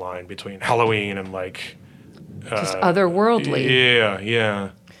sort of a line between Halloween and like just otherworldly.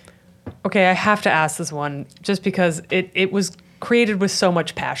 Yeah. Okay, I have to ask this one just because it was created with so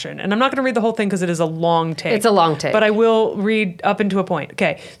much passion. And I'm not going to read the whole thing because it is a long take. It's a long take. But I will read up into a point.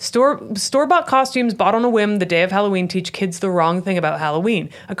 Okay. Store-bought costumes bought on a whim the day of Halloween teach kids the wrong thing about Halloween.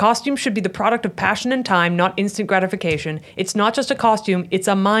 A costume should be the product of passion and time, not instant gratification. It's not just a costume, it's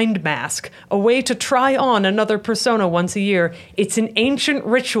a mind mask, a way to try on another persona once a year. It's an ancient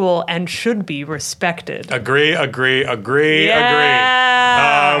ritual and should be respected. Agree.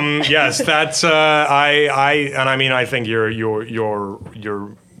 Yes, that's I think you're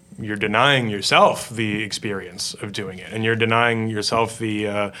denying yourself the experience of doing it, and you're denying yourself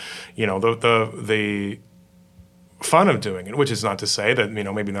the the fun of doing it, which is not to say that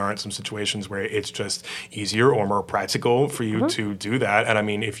maybe there aren't some situations where it's just easier or more practical for you to do that. And I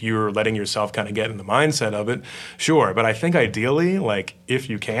mean, if you're letting yourself kind of get in the mindset of it, sure. But I think ideally, like if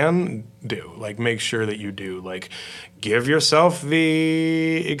you can make sure that you do give yourself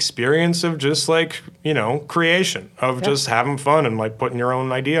the experience of just creation of just having fun and like putting your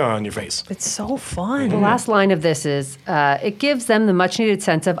own idea on your face. It's so fun. The last line of this is, it gives them the much needed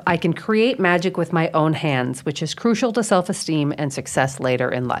sense of I can create magic with my own hands, which is crucial to self-esteem and success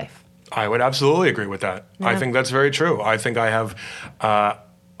later in life. I would absolutely agree with that. Yeah. I think that's very true. I think I have,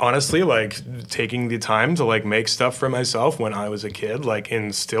 honestly, taking the time to make stuff for myself when I was a kid,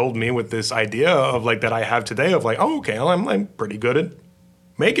 instilled me with this idea of that I have today of I'm pretty good at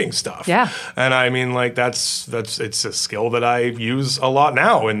making stuff. Yeah. And I mean, it's a skill that I use a lot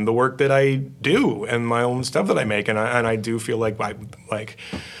now in the work that I do and my own stuff that I make. And I do feel that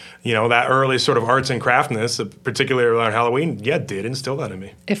early sort of arts and craftness, particularly around Halloween, did instill that in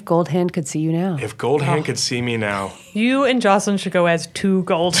me. If Gold Hand could see you now. If Gold Hand could see me now. You and Jocelyn should go as two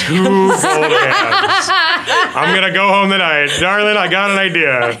gold hands. Two gold hands. I'm going to go home tonight. Darling, I got an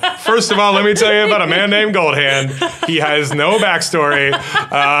idea. First of all, let me tell you about a man named Gold Hand. He has no backstory.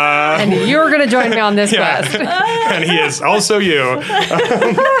 And you're going to join me on this quest. And he is also you.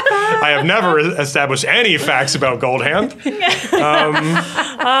 I have never established any facts about Gold Hand.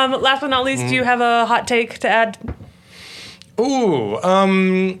 Last but not least, do you have a hot take to add? Ooh,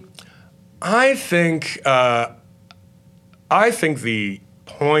 I think the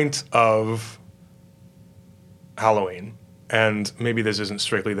point of Halloween and maybe this isn't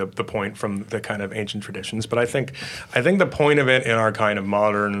strictly the point from the kind of ancient traditions, but I think the point of it in our kind of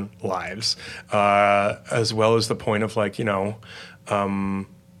modern lives, as well as the point of like,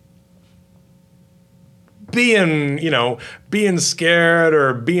 being scared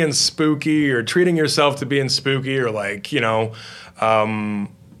or being spooky or treating yourself to being spooky or like,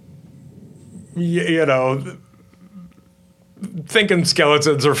 thinking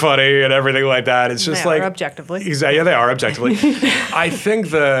skeletons are funny and everything like that. It's just like objectively. Exactly, yeah, they are objectively. I think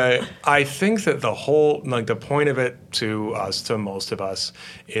that the whole like the point of it to most of us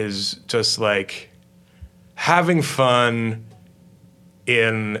is just like having fun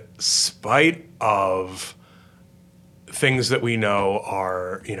in spite of things that we know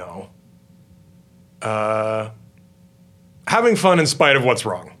are, having fun in spite of what's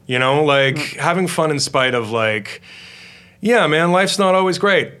wrong, having fun in spite of like, yeah, man, life's not always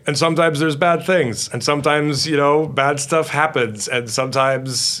great. And sometimes there's bad things. And sometimes, bad stuff happens. And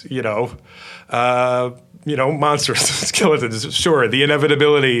sometimes, monsters, skeletons, sure, the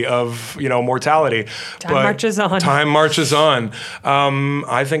inevitability of, mortality. Time marches on. Time marches on.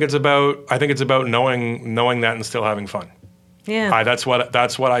 I think it's about knowing that and still having fun. Yeah. That's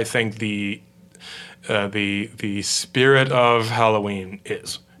what I think the spirit of Halloween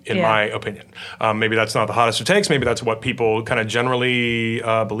is. In my opinion. Maybe that's not the hottest it takes. Maybe that's what people kind of generally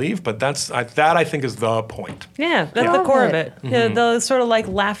believe. But that I think is the point. Yeah, that's the core of it. Mm-hmm. Yeah, the sort of like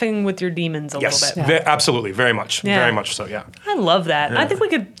laughing with your demons a little bit. Yes, absolutely. Very much. Yeah. Very much so, yeah. I love that. Yeah. I think we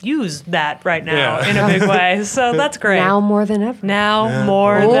could use that right now in a big way. So that's great. Now more than ever. Now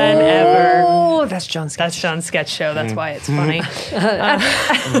more than ever. Oh, that's John's sketch. That's John's sketch show. That's why it's funny.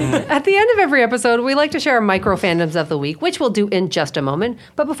 At the end of every episode, we like to share our micro fandoms of the week, which we'll do in just a moment.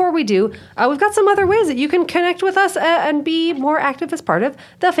 But before we do, we've got some other ways that you can connect with us and be more active as part of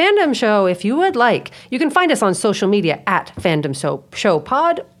the Fandom Show if you would like. You can find us on social media at Fandom Show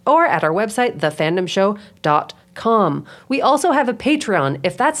Pod or at our website, thefandomshow.com. We also have a Patreon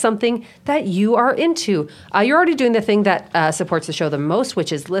if that's something that you are into. You're already doing the thing that supports the show the most,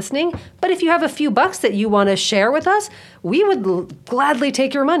 which is listening. But if you have a few bucks that you want to share with us, we would gladly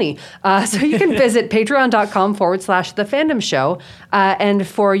take your money. So you can visit patreon.com/The Fandom Show. And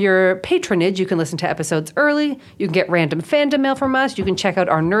for your patronage, you can listen to episodes early. You can get random fandom mail from us. You can check out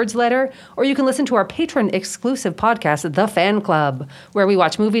our Nerds Letter. Or you can listen to our patron-exclusive podcast, The Fan Club, where we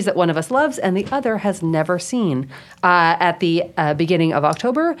watch movies that one of us loves and the other has never seen. At the beginning of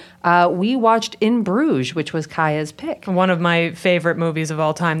October, we watched In Bruges, which was Kaya's pick. One of my favorite movies of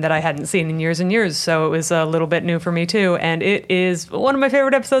all time that I hadn't seen in years and years, so it was a little bit new for me too, and it is one of my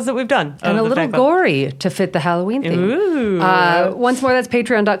favorite episodes that we've done. And a little gory to fit the Halloween theme. Ooh. Once more, that's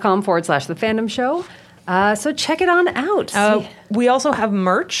patreon.com/The Fandom Show. So check it on out. We also have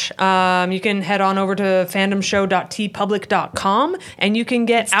merch. You can head on over to fandomshow.tpublic.com and you can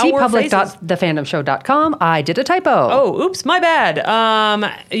get our faces. tpublic.thefandomshow.com. I did a typo. Oh, oops, my bad.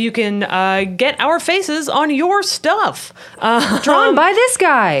 You can get our faces on your stuff. Drawn by this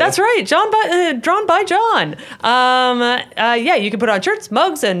guy. That's right, drawn by John. You can put on shirts,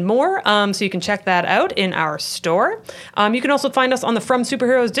 mugs, and more. So you can check that out in our store. You can also find us on the From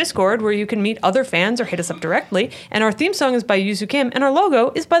Superheroes Discord, where you can meet other fans or hit us up directly. And our theme song is by Yuzu Kim, and our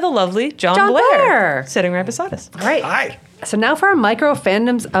logo is by the lovely John Blair, sitting right beside us. All right. Hi. So now for our micro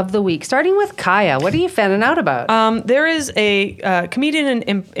fandoms of the week, starting with Kaya. What are you fanning out about? There is a comedian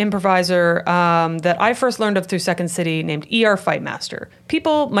and improviser that I first learned of through Second City named E.R. Fightmaster.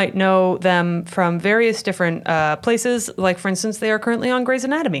 People might know them from various different places. Like, for instance, they are currently on Grey's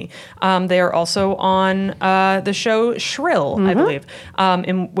Anatomy. They are also on the show Shrill, I believe,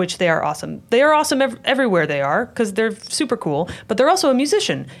 in which they are awesome. They are awesome everywhere they are because they're super cool, but they're also a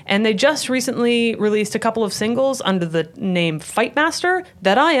musician. And they just recently released a couple of singles under the name Fightmaster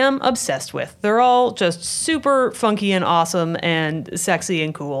that I am obsessed with. They're all just super funky and awesome and sexy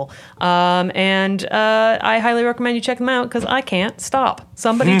and cool. And I highly recommend you check them out because I can't stop.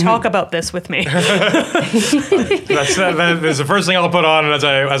 Somebody talk about this with me. That's the first thing I'll put on as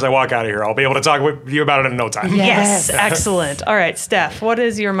I walk out of here. I'll be able to talk with you about it in no time. Yes, excellent. All right, Steph, what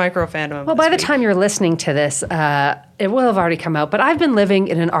is your micro fandom? Well, by the time you're listening to this, it will have already come out, but I've been living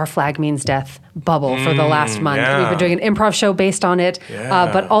in an Our Flag Means Death bubble for the last month. Yeah. We've been doing an improv show based on it,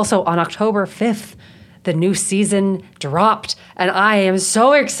 but also on October 5th, the new season dropped, and I am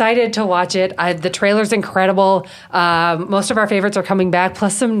so excited to watch it. The trailer's incredible. Most of our favorites are coming back,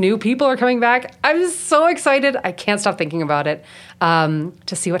 plus some new people are coming back. I'm so excited. I can't stop thinking about it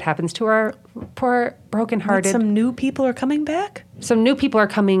to see what happens to our poor brokenhearted. Some new people are coming back? Some new people are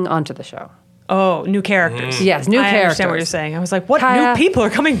coming onto the show. Oh, new characters. Yes, new I characters. understand what you're saying. I was like, what Kaya, new people are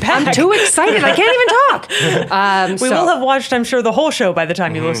coming back? I'm too excited. I can't even talk. We will have watched, I'm sure, the whole show by the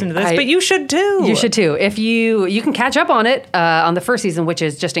time you listen to this, but you should too. You should too. If you can catch up on it on the first season, which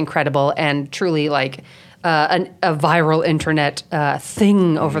is just incredible and truly like a viral internet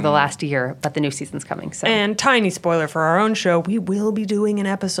thing over the last year. But the new season's coming. So. And tiny spoiler for our own show, we will be doing an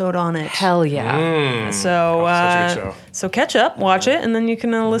episode on it. Hell yeah. So, such a good show. So catch up, watch it, and then you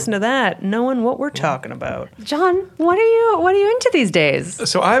can listen to that, knowing what we're talking about. John, what are you into these days?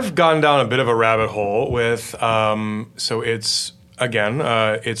 So I've gone down a bit of a rabbit hole with, so it's, again,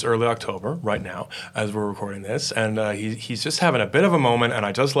 it's early October right now as we're recording this, and he's just having a bit of a moment, and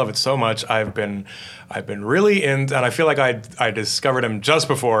I just love it so much. I've been really and I feel like I discovered him just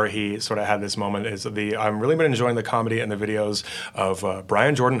before he sort of had this moment. I'm really been enjoying the comedy and the videos of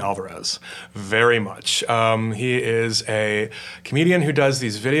Brian Jordan Alvarez very much. He is a comedian who does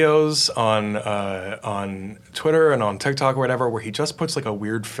these videos on Twitter and on TikTok or whatever, where he just puts like a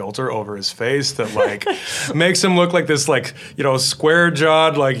weird filter over his face that like makes him look like this like, you know,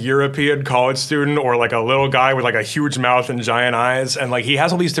 square-jawed like European college student or like a little guy with like a huge mouth and giant eyes, and like he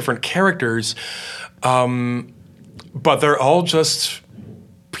has all these different characters, but they're all just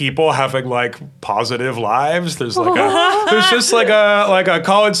people having like positive lives. There's just like a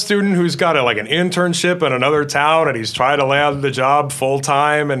college student who's got an internship in another town, and he's trying to land the job full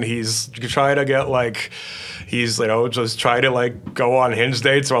time, and he's trying to get he's, just trying to go on Hinge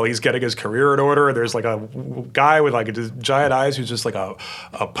dates while he's getting his career in order. There's like a guy with giant eyes who's just like a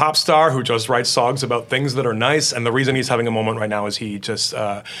pop star who just writes songs about things that are nice. And the reason he's having a moment right now is he has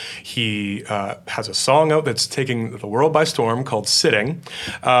a song out that's taking the world by storm called Sitting,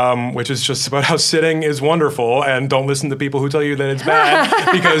 which is just about how sitting is wonderful, and don't listen to people who tell you that it's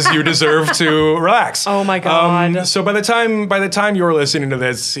bad because you deserve to relax. Oh my God. So by the time you're listening to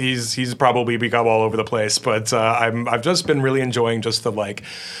this, he's probably become all over the place, but I've just been really enjoying just the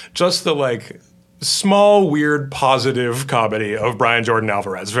small, weird, positive comedy of Brian Jordan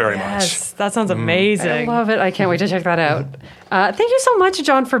Alvarez very much. Yes, that sounds amazing. I love it. I can't wait to check that out. Thank you so much,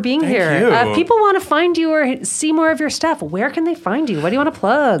 John, for being here. you. If people want to find you or see more of your stuff, where can they find you? What do you want to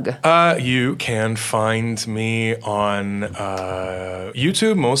plug? You can find me on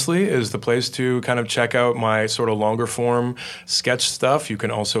YouTube, mostly, is the place to kind of check out my sort of longer form sketch stuff. You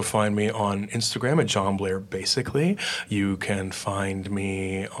can also find me on Instagram at John Blair Basically. You can find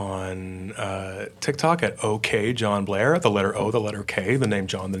me on TikTok at OK John Blair, the letter O, the letter K, the name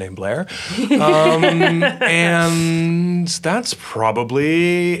John, the name Blair. And that's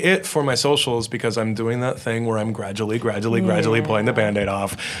probably it for my socials, because I'm doing that thing where I'm gradually pulling the Band-Aid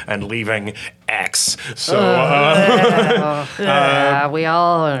off and leaving X. So we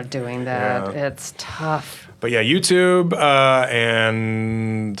all are doing that. Yeah. It's tough. But yeah, YouTube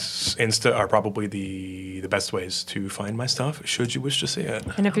and Insta are probably the best ways to find my stuff, should you wish to see it.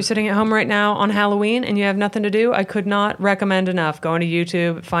 And if you're sitting at home right now on Halloween and you have nothing to do, I could not recommend enough going to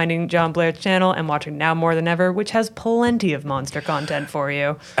YouTube, finding John Blair's channel, and watching Now More Than Ever, which has plenty of monster content for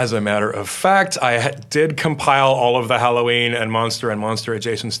you. As a matter of fact, I did compile all of the Halloween and monster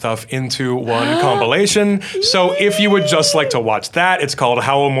adjacent stuff into one compilation. So if you would just like to watch that, it's called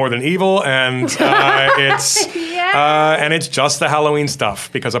Howl More Than Evil, and it's just the Halloween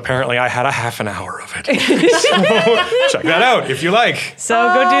stuff, because apparently I had a half an hour of it. So check that out if you like. So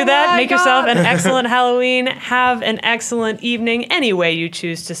go do that. Make yourself an excellent Halloween. Have an excellent evening any way you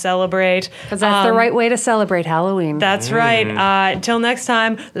choose to celebrate. Because that's the right way to celebrate Halloween. That's right. Until next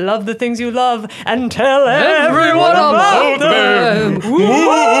time, love the things you love and tell everyone about them. Woo!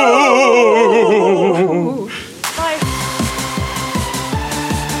 Bye.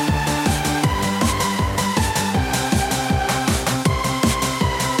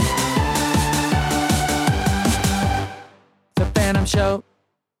 Show.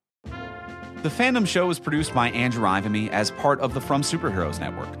 The Fandom Show is produced by Andrew Ivamy as part of the From Superheroes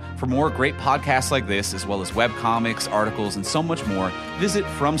Network. For more great podcasts like this, as well as webcomics, articles, and so much more, visit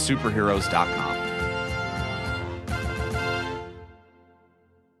FromSuperheroes.com.